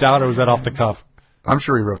wrote that down, or was that off the cuff? I'm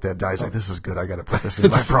sure he wrote that down. He's like, this is good. I got to put this in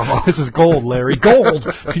my promo. This is gold, Larry. Gold!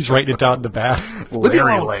 He's writing it down in the back.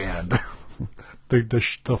 Larry Land.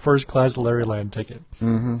 The first class Larry Land ticket.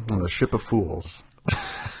 Mm-hmm. On the ship of fools.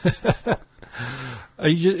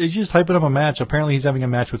 He's just hyping up a match. Apparently, he's having a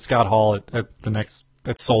match with Scott Hall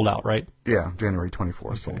that's sold out, right? Yeah, January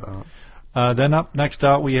 24th, sold out. Then next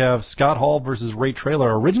out, we have Scott Hall versus Ray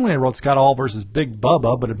Traylor. Originally, I wrote Scott Hall versus Big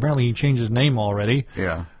Bubba, but apparently he changed his name already.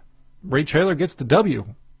 Yeah. Ray Traylor gets the W,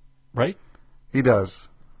 right? He does.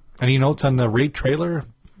 Any notes on the Ray Traylor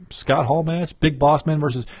Scott Hall match? Big Boss Man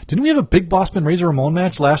versus. Didn't we have a Big Boss Man Razor Ramon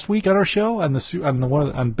match last week on our show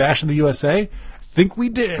on Bash of the USA? I think we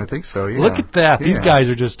did. I think so. Yeah. Look at that. Yeah. These guys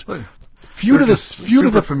are just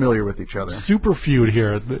super familiar with each other. Super feud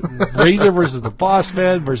here. Razor versus the Boss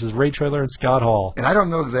Man versus Ray Traylor and Scott Hall. And I don't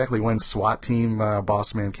know exactly when SWAT Team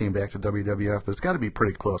Boss Man came back to WWF, but it's got to be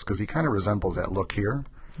pretty close because he kind of resembles that look here.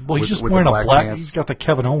 Well, he's just wearing a black. Pants. He's got the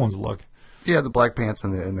Kevin Owens look. Yeah, the black pants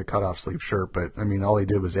and the cut off sleeve shirt, but I mean, all he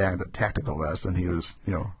did was add a tactical vest, and he was,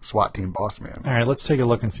 SWAT Team Boss Man. All right, let's take a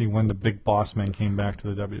look and see when the Big Boss Man came back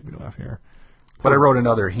to the WWF here. But I wrote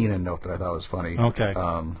another Heenan note that I thought was funny. Okay.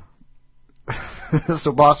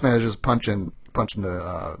 So Boss Man is just punching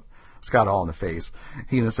Scott Hall in the face.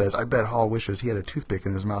 Heenan says, "I bet Hall wishes he had a toothpick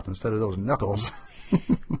in his mouth instead of those knuckles."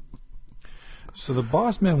 So the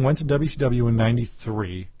Boss Man went to WCW in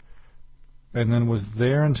 '93. And then was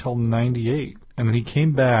there until 98. And then he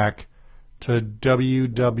came back to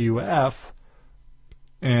WWF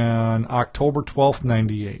on October 12th,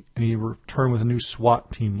 98. And he returned with a new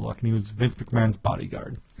SWAT team look. And he was Vince McMahon's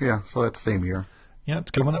bodyguard. Yeah, so that's the same year. Yeah,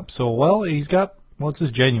 it's coming up. So, it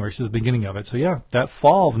says January. So it's the beginning of it. So, yeah, that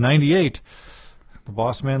fall of 98, the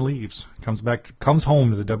Boss Man leaves. Comes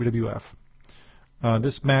home to the WWF.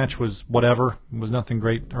 This match was whatever. It was nothing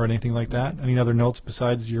great or anything like that. Any other notes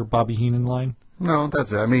besides your Bobby Heenan line? No,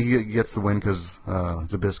 that's it. I mean, he gets the win because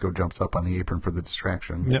Zbyszko jumps up on the apron for the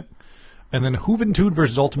distraction. Yep. And then Juventud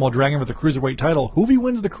versus Ultimo Dragon with the Cruiserweight title. Juvi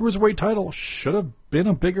wins the Cruiserweight title. Should have been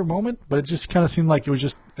a bigger moment, but it just kind of seemed like it was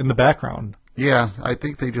just in the background. Yeah, I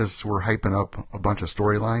think they just were hyping up a bunch of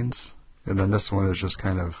storylines, and then this one is just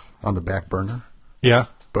kind of on the back burner. Yeah.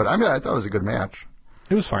 But I mean, I thought it was a good match.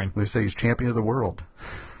 It was fine. They say he's champion of the world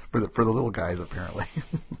for the little guys, apparently.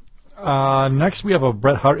 Next, we have a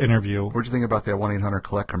Bret Hart interview. What'd you think about that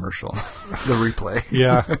 1-800-COLLECT commercial? The replay.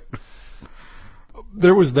 Yeah.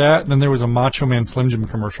 There was that, and then there was a Macho Man Slim Jim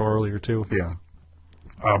commercial earlier, too. Yeah.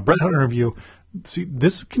 Bret Hart interview. See,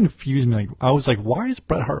 this confused me. Like, I was like, why is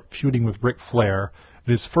Bret Hart feuding with Ric Flair?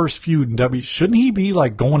 His first feud in W. Shouldn't he be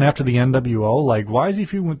like going after the NWO? Like, why is he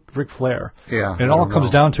feuding with Ric Flair? Yeah. And it all comes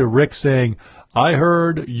down to Ric saying, I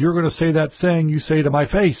heard you're going to say that saying you say to my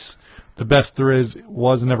face. The best there is,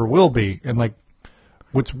 was, and never will be. And like,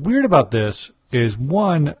 what's weird about this is,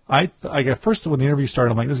 one, I got first when the interview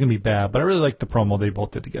started, I'm like, this is gonna be bad, but I really liked the promo they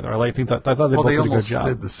both did together. I thought they both did a good job. Well, they almost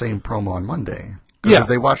did the same promo on Monday. Yeah,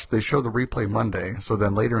 they showed the replay Monday. So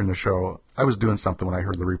then later in the show, I was doing something when I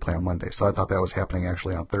heard the replay on Monday, so I thought that was happening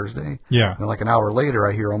actually on Thursday. Yeah. And like an hour later,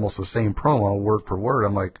 I hear almost the same promo, word for word.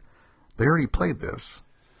 I'm like, they already played this.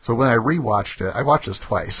 So when I rewatched it, I watched this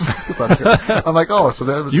twice. I'm like, oh, so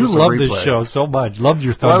that was you just a loved replay. This show so much. Loved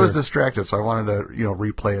your Thunder. Well, I was distracted, so I wanted to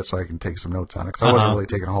replay it so I can take some notes on it because I wasn't really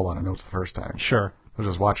taking a whole lot of notes the first time. Sure. I was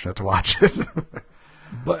just watching it to watch it.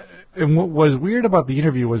 But and what was weird about the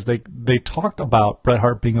interview was they talked about Bret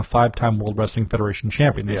Hart being a 5-time World Wrestling Federation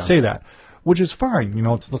champion. They say that, which is fine.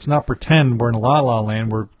 Let's not pretend we're in a la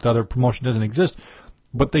land where the other promotion doesn't exist.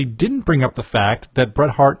 But they didn't bring up the fact that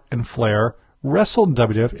Bret Hart and Flair wrestled in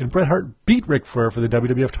WWF, and Bret Hart beat Ric Flair for the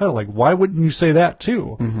WWF title. Like, why wouldn't you say that,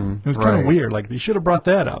 too? Mm-hmm. It was kind of weird. Like, they should have brought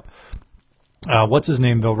that up. What's his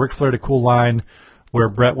name, though? Ric Flair had a cool line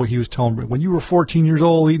where he was telling, when you were 14 years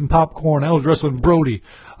old eating popcorn, I was wrestling Brody.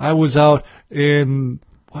 I was out in,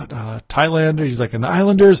 Thailand? He's like, and the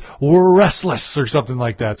Islanders were restless, or something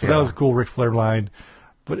like that. So that was a cool Ric Flair line.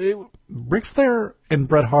 But Ric Flair and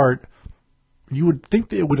Bret Hart, you would think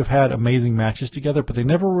they would have had amazing matches together, but they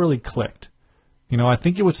never really clicked. I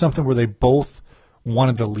think it was something where they both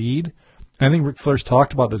wanted to lead. And I think Ric Flair's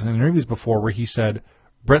talked about this in interviews before where he said,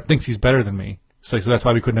 Bret thinks he's better than me. So that's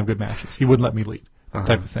why we couldn't have good matches. He wouldn't let me lead,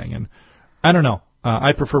 type of thing. And I don't know.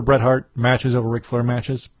 I prefer Bret Hart matches over Ric Flair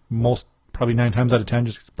matches. Probably 9 times out of 10,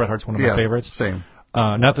 just because Bret Hart's one of my favorites. Same.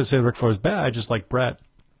 Not to say Ric Flair's bad. I just like Bret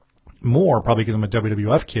more, probably because I'm a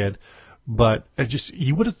WWF kid. But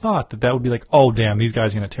you would have thought that would be like, oh damn, these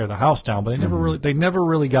guys are going to tear the house down. But they never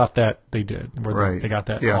really got that. They did. They got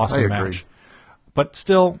that awesome match. But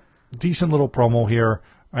still, decent little promo here.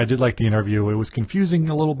 I did like the interview. It was confusing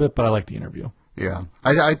a little bit, but I liked the interview. Yeah,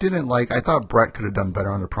 I thought Bret could have done better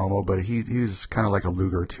on the promo, but he was kind of like a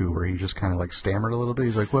Luger too, where he just kind of like stammered a little bit.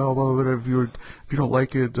 He's like, well, if you don't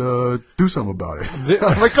like it, do something about it.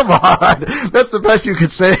 I'm like, come on, that's the best you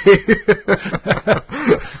could say.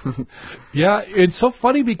 Yeah, it's so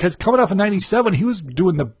funny because coming off of '97, he was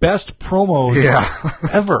doing the best promos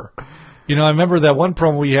ever. I remember that one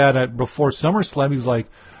promo he had before SummerSlam. He's like,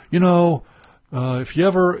 if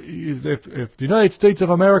the United States of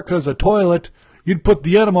America is a toilet, you'd put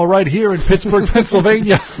the enema right here in Pittsburgh,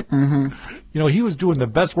 Pennsylvania. Mm-hmm. He was doing the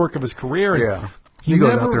best work of his career. And he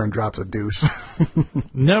goes out there and drops a deuce.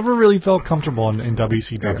 Never really felt comfortable in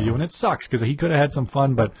WCW, and it sucks because he could have had some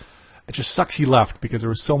fun, but it just sucks he left because there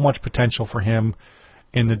was so much potential for him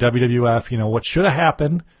in the WWF. What should have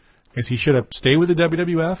happened is he should have stayed with the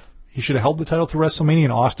WWF. He should have held the title through WrestleMania,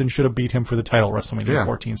 and Austin should have beat him for the title at WrestleMania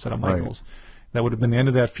 14 instead of Michaels. Right. That would have been the end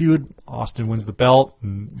of that feud. Austin wins the belt,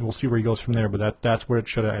 and we'll see where he goes from there, but that's where it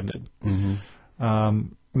should have ended. Mm-hmm.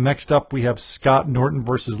 Next up, we have Scott Norton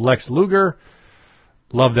versus Lex Luger.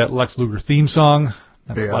 Love that Lex Luger theme song.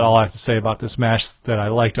 That's all I have to say about this match that I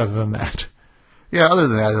liked other than that. Yeah, other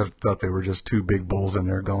than that, I thought they were just two big bulls in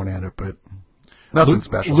there going at it, but nothing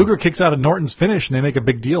special. Luger kicks out of Norton's finish, and they make a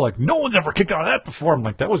big deal, like, no one's ever kicked out of that before. I'm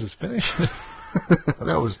like, that was his finish?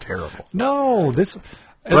 That was terrible. No, this...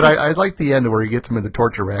 But I like the end where he gets him in the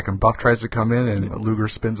torture rack, and Buff tries to come in, and Luger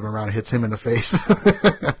spins him around and hits him in the face.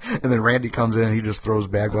 And then Randy comes in, and he just throws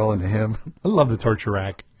Bagwell into him. I love the torture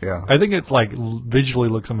rack. Yeah. I think it's, visually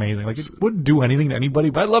looks amazing. It wouldn't do anything to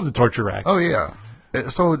anybody, but I love the torture rack. Oh, yeah.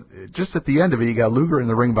 So just at the end of it, you got Luger in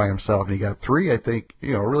the ring by himself, and you got 3, I think,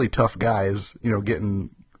 really tough guys,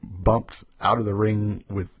 getting bumped out of the ring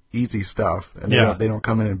with easy stuff, and they don't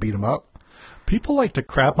come in and beat him up. People like to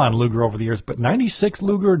crap on Luger over the years, but 96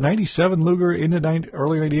 Luger, 97 Luger, into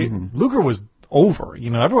early 98, Luger was over.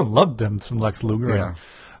 Everyone loved them, some Lex Luger. Yeah.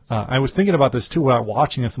 And, I was thinking about this, too, while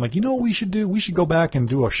watching this. I'm like, what we should do? We should go back and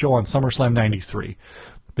do a show on SummerSlam 93.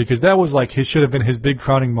 Because that was should have been his big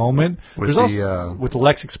crowning moment. With with the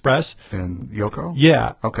Lex Express. And Yoko?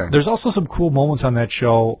 Yeah. Okay. There's also some cool moments on that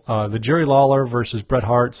show. The Jerry Lawler versus Bret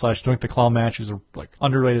Hart / Doink the Clown match is a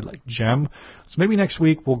underrated gem. So maybe next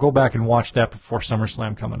week we'll go back and watch that before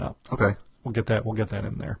SummerSlam coming up. Okay. We'll get that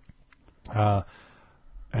in there.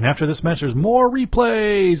 And after this match, there's more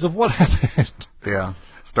replays of what happened. Yeah.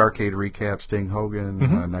 Starrcade recap, Sting,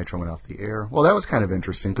 Hogan, Nitro went off the air. Well, that was kind of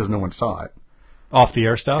interesting because no one saw it. Off the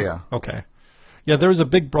air stuff? Yeah. Okay. Yeah, there was a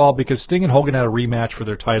big brawl because Sting and Hogan had a rematch for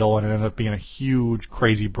their title, and it ended up being a huge,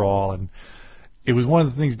 crazy brawl. And it was one of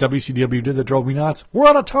the things WCW did that drove me nuts. We're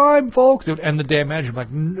out of time, folks. It would end the damn match. I'm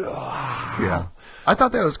like, no. Yeah. I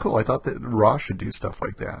thought that was cool. I thought that Raw should do stuff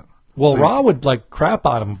like that. Well, so, Raw would like crap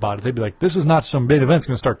on them about it. They'd be like, this is not some main event. It's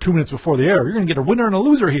going to start 2 minutes before the air. You're going to get a winner and a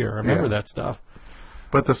loser here. I remember that stuff.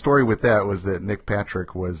 But the story with that was that Nick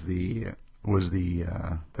Patrick was the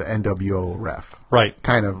NWO ref. Right.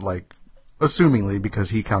 Kind of like, assumingly, because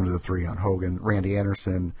he counted the 3 on Hogan. Randy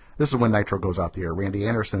Anderson, this is when Nitro goes off the air. Randy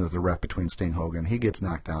Anderson is the ref between Sting Hogan. He gets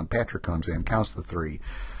knocked down. Patrick comes in, counts the 3.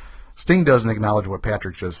 Sting doesn't acknowledge what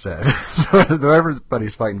Patrick just said. So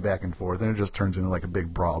everybody's fighting back and forth, and it just turns into like a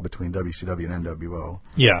big brawl between WCW and NWO.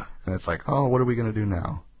 Yeah. And it's like, oh, what are we going to do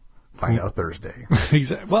now? Find out Thursday.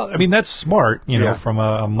 Exactly. Well, I mean, that's smart, from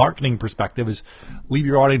a marketing perspective, is leave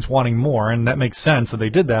your audience wanting more, and that makes sense that they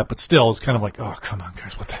did that, but still, it's kind of like, oh, come on,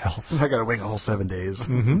 guys, what the hell? I got to wait a whole 7 days.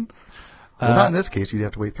 Mm-hmm. Well, not in this case. You'd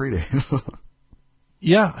have to wait 3 days.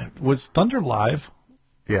 Yeah. Was Thunder live?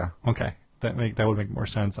 Yeah. Okay. That would make more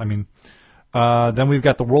sense. I mean, then we've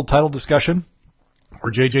got the world title discussion where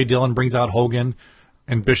J.J. Dillon brings out Hogan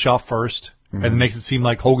and Bischoff first and makes it seem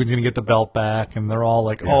like Hogan's going to get the belt back, and they're all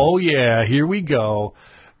like, oh, yeah, here we go.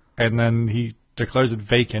 And then he declares it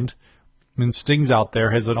vacant. And Sting's out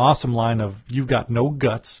there, has an awesome line of, you've got no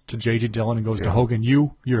guts, to J.J. Dillon, and goes to Hogan,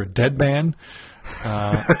 you're a dead man.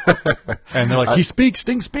 And they're like, he speaks,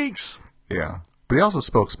 Sting speaks. Yeah. But he also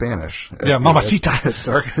spoke Spanish. Yeah, Mamacita.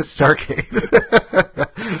 Starrcade.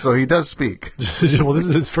 So he does speak. Well, this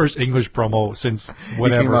is his first English promo since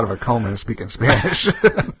whenever. He came out of a coma and speaking Spanish.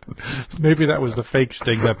 Maybe that was the fake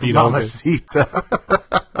Sting that beat Mamacita.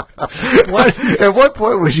 What? At what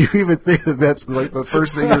point would you even think that that's like the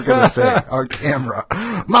first thing you're going to say on camera?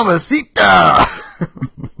 Mamacita!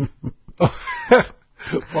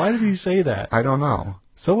 Why did he say that? I don't know.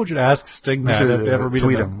 Someone should ask Sting that if they ever meet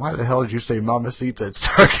tweet him. Why the hell did you say Mamacita at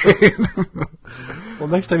Starrcade? Well,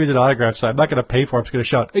 next time he's at autograph sign, I'm not going to pay for it. I'm just going to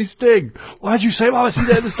shout, hey, Sting, why did you say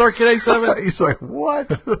Mamacita at the Starrcade A7? He's like,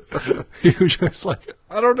 what? He was just like,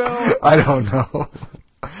 I don't know. I don't know.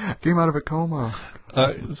 Came out of a coma.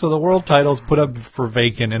 So the world title's put up for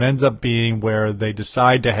vacant and ends up being where they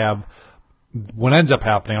decide to have, what ends up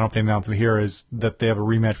happening, I don't know if they announced it here, is that they have a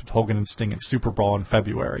rematch with Hogan and Sting at Super Brawl in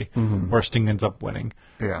February, where Sting ends up winning.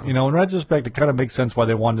 Yeah. In retrospect, it kind of makes sense why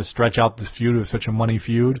they wanted to stretch out this feud. It was such a money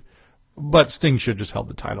feud. But Sting should have just held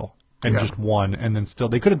the title and just won. And then still,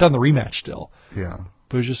 they could have done the rematch still. Yeah.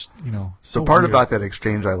 But it was just, so the part weird. about that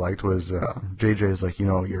exchange I liked was JJ's like,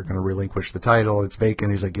 you're going to relinquish the title. It's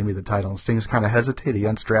vacant. He's like, give me the title. And Sting's kind of hesitate. He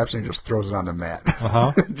unstraps and he just throws it on the mat.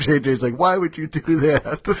 Uh-huh. JJ's like, why would you do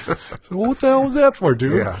that? So what the hell was that for,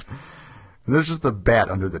 dude? Yeah. And there's just the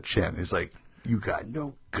bat under the chin. He's like, you got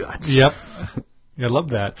no guts. Yep. Yeah, I love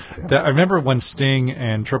that. I remember when Sting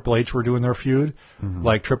and Triple H were doing their feud,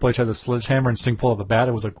 like Triple H had the sledgehammer and Sting pulled out the bat.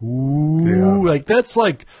 It was like, ooh, like that's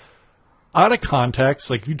like out of context.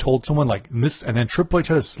 Like if you told someone like this, and then Triple H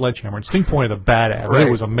had a sledgehammer and Sting pointed the bat at it,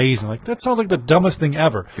 it was amazing. Like that sounds like the dumbest thing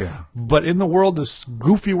ever. Yeah. But in the world, this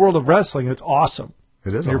goofy world of wrestling, it's awesome.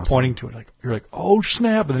 It is. You're awesome. Pointing to it, like you're like, oh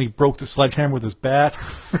snap! And then he broke the sledgehammer with his bat.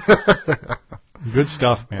 Good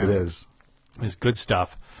stuff, man. It is. It's good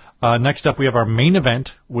stuff. Next up, we have our main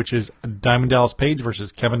event, which is Diamond Dallas Page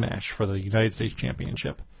versus Kevin Nash for the United States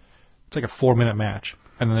Championship. It's like a 4-minute match,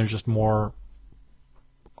 and then there's just more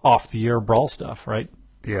off-the-air brawl stuff, right?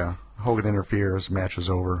 Yeah. Hogan interferes, match is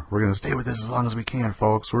over. We're going to stay with this as long as we can,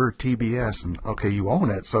 folks. We're TBS, and okay, you own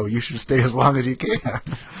it, so you should stay as long as you can.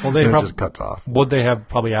 Well, they just cuts off. What they have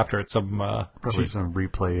probably after it, some probably some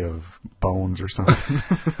replay of Bones or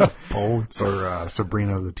something. Bones or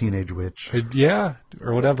Sabrina the Teenage Witch. Yeah,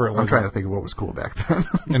 or whatever it was. I'm trying to think of what was cool back then.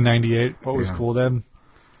 In '98, what was cool then?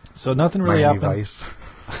 So nothing really Miami happened. Vice.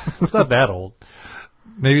 It's not that old.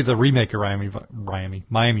 Maybe the remake of Miami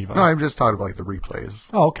Vice. No, I'm just talking about like the replays.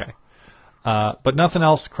 Oh, okay. But nothing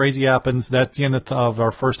else crazy happens. That's the end of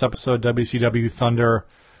our first episode, WCW Thunder.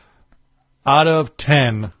 Out of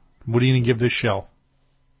 10, what do you give this show?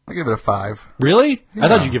 I give it a 5. Really? Yeah. I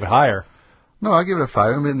thought you'd give it higher. No, I give it a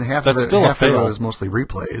 5. I mean, half So that's of still a half of fail. it was mostly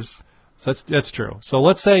replays. So that's true. So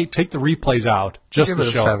let's say take the replays out, just give the it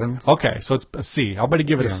a show. 7. Okay, so it's a C. How about you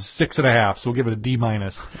give it a 6.5? So we'll give it a D-.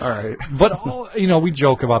 All right. But we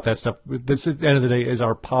joke about that stuff. This, at the end of the day, is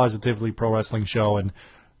our positively pro wrestling show, and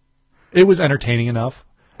it was entertaining enough.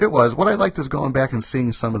 It was. What I liked is going back and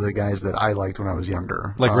seeing some of the guys that I liked when I was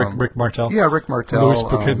younger. Like Rick Martel? Yeah, Rick Martel.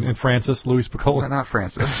 Louis and Francis, Louis Piccoli. Not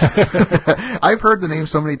Francis. I've heard the name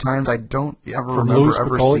so many times, I don't ever remember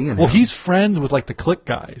ever seeing him. Well, he's friends with, like, the Click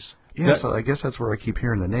guys. Yeah, so I guess that's where I keep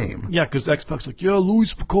hearing the name. Yeah, because X-Pac's like, yeah,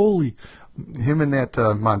 Louis Piccoli. Him and that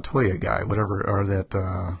Montoya guy, whatever, or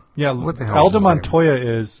that... yeah, what the hell Aldo is his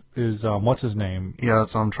Montoya is what's his name? Yeah,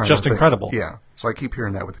 that's what I'm trying Just to think. Incredible. Yeah, so I keep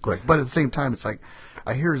hearing that with the Click. But at the same time, it's like,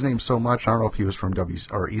 I hear his name so much, I don't know if he was from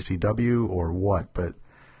ECW or what, but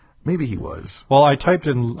maybe he was. Well, I typed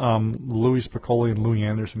in Louis Piccoli and Louis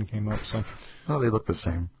Anderson came up, so... Oh, they look the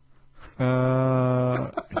same.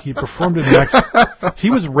 He performed in he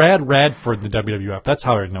was Rad Radford in the WWF. That's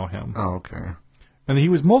how I know him. Oh, okay. And he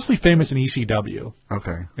was mostly famous in ECW.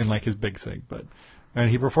 Okay. In like his big thing,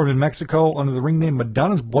 and he performed in Mexico under the ring name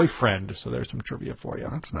Madonna's Boyfriend. So there's some trivia for you.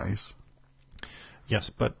 That's nice.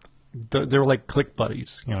 Yes, but they were like Click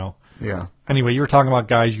buddies, you know. Yeah. Anyway, you were talking about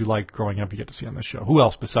guys you liked growing up. You get to see on the show. Who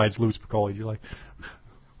else besides Louis Piccoli did you like?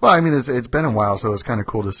 Well, I mean, it's been a while, so it's kind of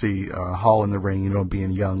cool to see Hall in the ring, you know,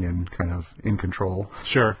 being young and kind of in control.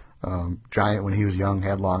 Sure. Giant, when he was young,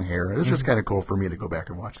 had long hair. It was just kind of cool for me to go back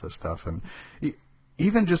and watch this stuff. And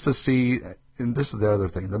even just to see, and this is the other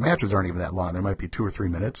thing, the matches aren't even that long. There might be 2 or 3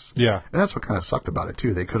 minutes. Yeah. And that's what kind of sucked about it,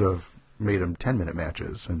 too. They could have made them 10-minute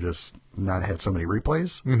matches and just not had so many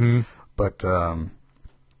replays. Mm-hmm. But to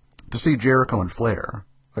see Jericho and Flair,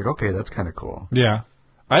 like, okay, that's kind of cool. Yeah.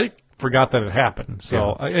 I forgot that it happened.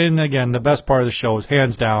 So, yeah. And again, the best part of the show is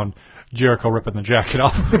hands down Jericho ripping the jacket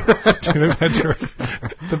off.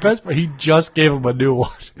 The best part, he just gave him a new one.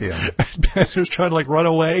 Yeah. And Banner's trying to like run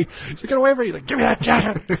away. He's like, get away from you. Like, give me that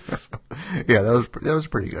jacket. Yeah, that was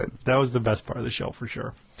pretty good. That was the best part of the show for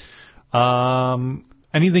sure.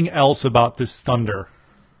 Anything else about this Thunder?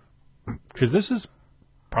 Because this is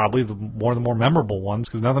probably one of the more memorable ones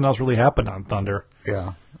because nothing else really happened on Thunder.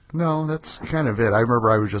 Yeah. No, that's kind of it. I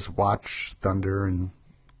remember I would just watch Thunder, and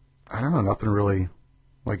I don't know, nothing really,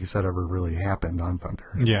 like you said, ever really happened on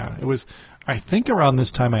Thunder. Yeah, it was, I think around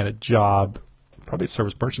this time I had a job, probably at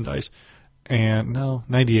Service Merchandise, and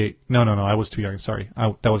 98. No, I was too young, sorry.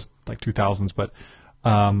 That was like 2000s, but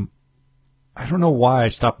I don't know why I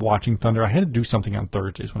stopped watching Thunder. I had to do something on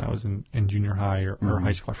Thursdays when I was in junior high or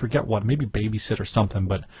high school. I forget what, maybe babysit or something,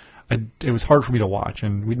 but it was hard for me to watch.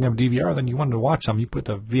 And we didn't have DVR, then you wanted to watch something, you put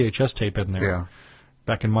the VHS tape in there. Yeah.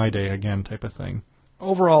 Back in my day, again, type of thing.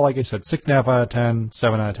 Overall, like I said, 6.5 out of 10,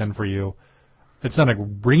 7 out of 10 for you. It's not a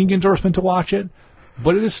ringing endorsement to watch it,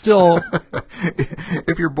 but it is still...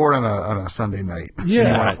 If you're bored on a Sunday night,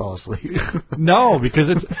 yeah, you want to fall asleep. No,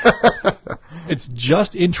 because it's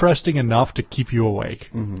just interesting enough to keep you awake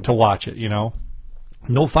to watch it, you know?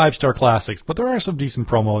 No 5-star classics, but there are some decent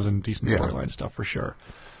promos and decent storyline stuff for sure.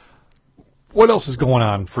 What else is going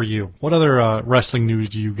on for you? What other wrestling news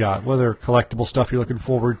do you got? What other collectible stuff you're looking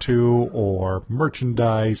forward to, or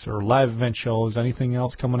merchandise, or live event shows? Anything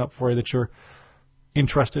else coming up for you that you're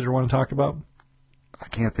interested or want to talk about? I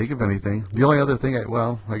can't think of anything. The only other thing,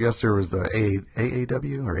 I guess there was the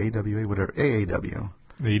AAW or AWA, whatever, AAW.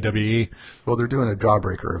 AWE. Well, they're doing a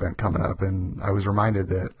Jawbreaker event coming up, and I was reminded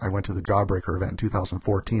that I went to the Jawbreaker event in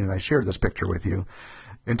 2014, and I shared this picture with you.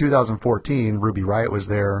 In 2014, Ruby Riott was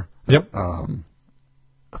there. Yep.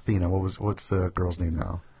 Athena, what's the girl's name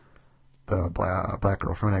now? The black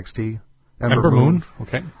girl from NXT. Ember Moon.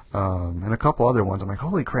 Okay. And a couple other ones. I'm like,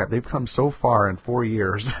 holy crap, they've come so far in 4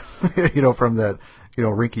 years, from that,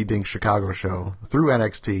 rinky-dink Chicago show through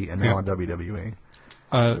NXT and now on WWE.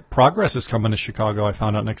 Progress is coming to Chicago, I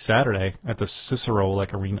found out, next Saturday at the Cicero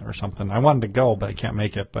arena or something. I wanted to go, but I can't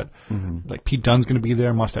make it. But Pete Dunne's going to be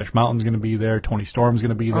there, Mustache Mountain's going to be there, Tony Storm's going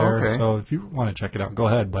to be there. Okay. So if you want to check it out, go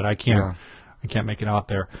ahead. But I can't. Yeah. I can't make it out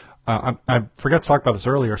there. I forgot to talk about this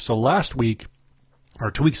earlier. So last week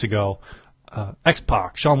or 2 weeks ago,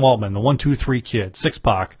 X-Pac, Sean Waltman, the 1-2-3 Kid,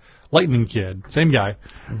 6-Pac, Lightning Kid, same guy,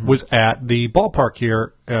 was at the ballpark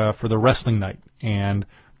here for the wrestling night, and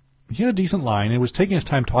he had a decent line. It was taking his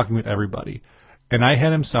time talking with everybody. And I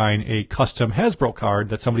had him sign a custom Hasbro card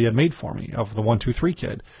that somebody had made for me of the 1-2-3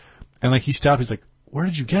 Kid. And he stopped. He's like, where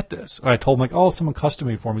did you get this? And I told him, someone custom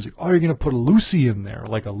made for me. He's like, you're going to put a Lucy in there,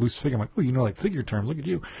 like a loose figure. I'm like, figure terms. Look at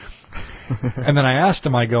you. And then I asked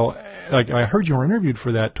him, I heard you were interviewed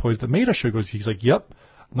for that Toys That Made Us show. He's like, yep.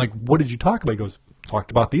 I'm like, what did you talk about? He goes, talked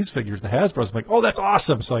about these figures, the Hasbros. I'm like, that's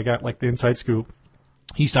awesome. So I got the inside scoop.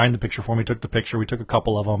 He signed the picture for me, took the picture. We took a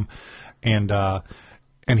couple of them,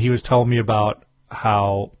 and he was telling me about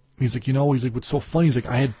how He's like, what's so funny? He's like,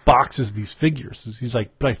 I had boxes of these figures. He's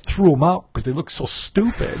like, but I threw them out because they look so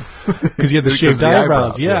stupid. Because he had the shaved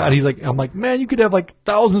eyebrows. Yeah. And he's like, I'm like, man, you could have like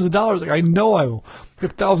thousands of dollars. Like, I know I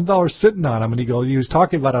have $1,000 sitting on them. And he was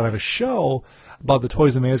talking about it on a show about the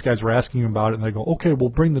Toys and Maze guys were asking him about it. And they go, okay, we'll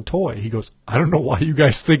bring the toy. He goes, I don't know why you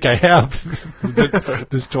guys think I have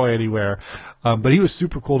this toy anywhere. But he was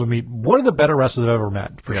super cool to meet. One of the better wrestlers I've ever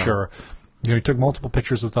met, for sure. He took multiple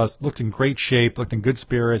pictures with us, looked in great shape, looked in good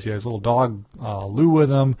spirits. He has his little dog, Lou, with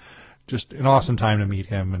him. Just an awesome time to meet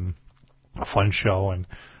him and a fun show. And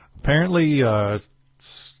apparently there's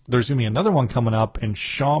going to be another one coming up in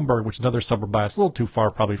Schaumburg, which is another suburb by us, a little too far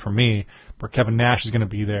probably for me, where Kevin Nash is going to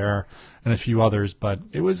be there and a few others. But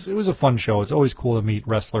it was a fun show. It's always cool to meet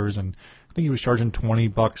wrestlers. And I think he was charging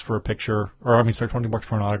 $20 for a picture, $20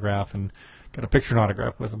 for an autograph. And got a picture and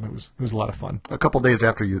autograph with him. It was a lot of fun. A couple days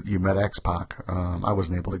after you met X-Pac, I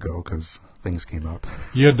wasn't able to go because things came up.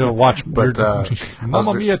 You had to watch but,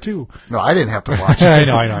 Mamma Mia too. No, I didn't have to watch. I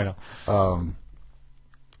know.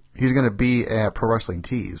 He's going to be at Pro Wrestling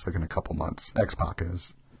Tees in a couple months. X-Pac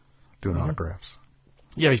is doing autographs.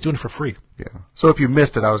 Yeah, he's doing it for free. Yeah. So if you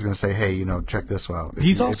missed it, I was going to say, hey, check this out.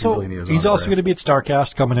 He's also going to be at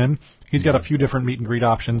StarCast coming in. He's got a few different meet and greet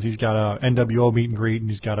options. He's got a NWO meet and greet,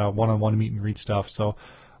 and he's got a one-on-one meet and greet stuff. So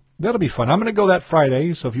that'll be fun. I'm going to go that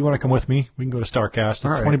Friday. So if you want to come with me, we can go to StarCast.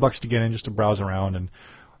 It's $20 to get in, just to browse around, and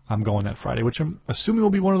I'm going that Friday, which I'm assuming will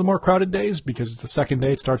be one of the more crowded days because it's the second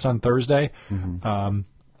day. It starts on Thursday. Mm-hmm.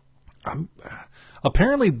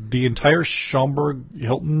 Apparently, the entire Schaumburg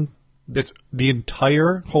Hilton. The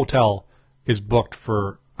entire hotel is booked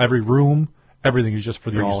for every room. Everything is just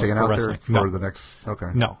for the Are you staying out wrestling. There for the next? Okay.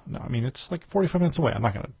 No. I mean, it's like 45 minutes away. I'm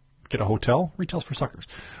not going to get a hotel. Retail's for suckers.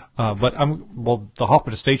 But the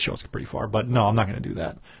Hoffman Estate show is pretty far. But no, I'm not going to do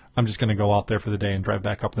that. I'm just going to go out there for the day and drive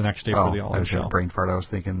back up the next day for the All-In show. Brain fart. I was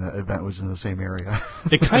thinking the event was in the same area.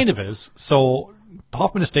 It kind of is. So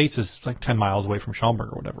Hoffman Estates is like 10 miles away from Schaumburg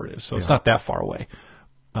or whatever it is. So it's not that far away.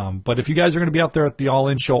 But if you guys are going to be out there at the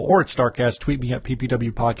All-In show or at StarCast, tweet me at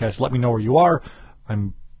PPW Podcast. Let me know where you are.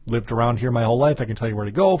 I'm lived around here my whole life. I can tell you where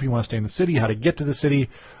to go if you want to stay in the city, how to get to the city.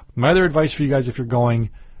 My other advice for you guys, if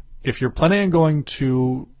you're planning on going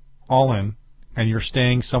to All-In and you're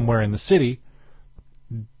staying somewhere in the city,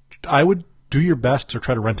 I would do your best to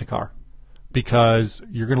try to rent a car because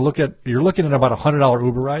you're looking at about $100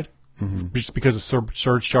 Uber ride just because of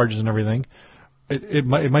surge charges and everything. It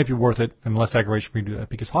might be worth it and less aggravation for you to do that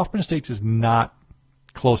because Hoffman Estates is not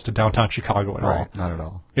close to downtown Chicago at all. Right, not at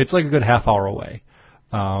all. It's like a good half hour away.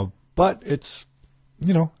 But it's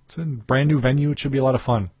a brand new venue. It should be a lot of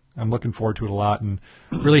fun. I'm looking forward to it a lot and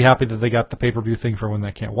really happy that they got the pay-per-view thing for when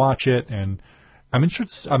they can't watch it. And I'm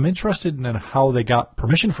interested in how they got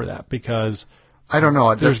permission for that because I don't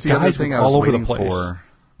know. There's the other guys thing I all was over the waiting place. for.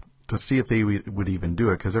 To see if they would even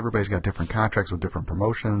do it, because everybody's got different contracts with different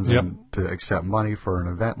promotions, and to accept money for an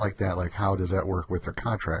event like that, how does that work with their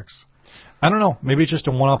contracts? I don't know. Maybe it's just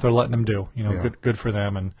a one-off they're letting them do. Good for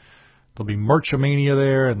them. And there'll be Merchamania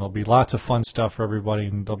there, and there'll be lots of fun stuff for everybody,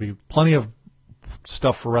 and there'll be plenty of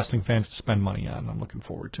stuff for wrestling fans to spend money on. I'm looking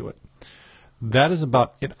forward to it. That is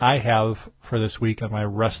about it I have for this week on my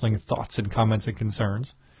wrestling thoughts and comments and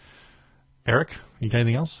concerns. Eric, you got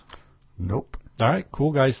anything else? Nope. All right,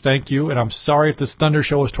 cool, guys. Thank you. And I'm sorry if this Thunder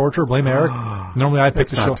show was torture. Blame Eric. Normally I pick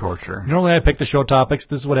the show. Torture. Normally I pick the show topics.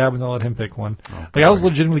 This is what happens. I'll let him pick one. I was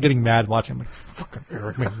legitimately getting mad watching. I'm like, fucking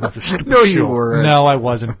Eric, make another stupid No, show. you weren't. No, I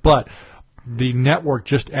wasn't. But the network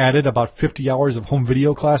just added about 50 hours of home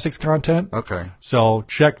video classics content. Okay. So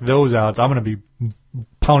check those out. I'm going to be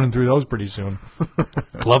pounding through those pretty soon.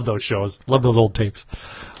 Love those shows. Love those old tapes.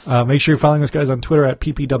 Make sure you're following us, guys, on Twitter at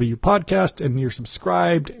PPW Podcast, and you're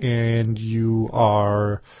subscribed, and you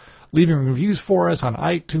are leaving reviews for us on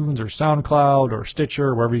iTunes or SoundCloud or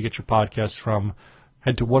Stitcher, wherever you get your podcasts from.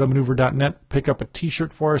 Head to whatamaneuver.net, pick up a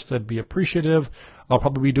T-shirt for us. That'd be appreciative. I'll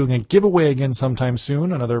probably be doing a giveaway again sometime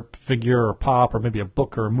soon, another figure or pop or maybe a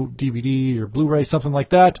book or a DVD or Blu-ray, something like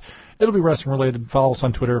that. It'll be wrestling-related. Follow us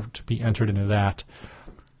on Twitter to be entered into that.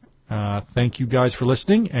 Thank you guys for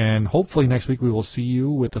listening, and hopefully next week we will see you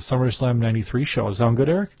with the SummerSlam 93 show. Sound good,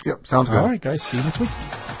 Eric? Yep, sounds good. All right, guys. See you next week.